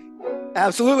having me.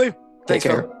 Absolutely. Take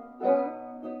care.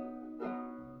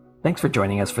 Thanks for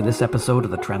joining us for this episode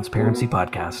of the Transparency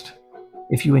Podcast.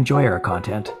 If you enjoy our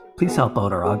content, please help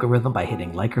out our algorithm by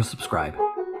hitting like or subscribe.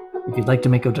 If you'd like to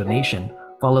make a donation,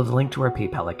 follow the link to our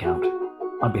PayPal account.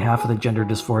 On behalf of the Gender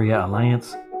Dysphoria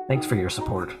Alliance, thanks for your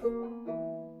support.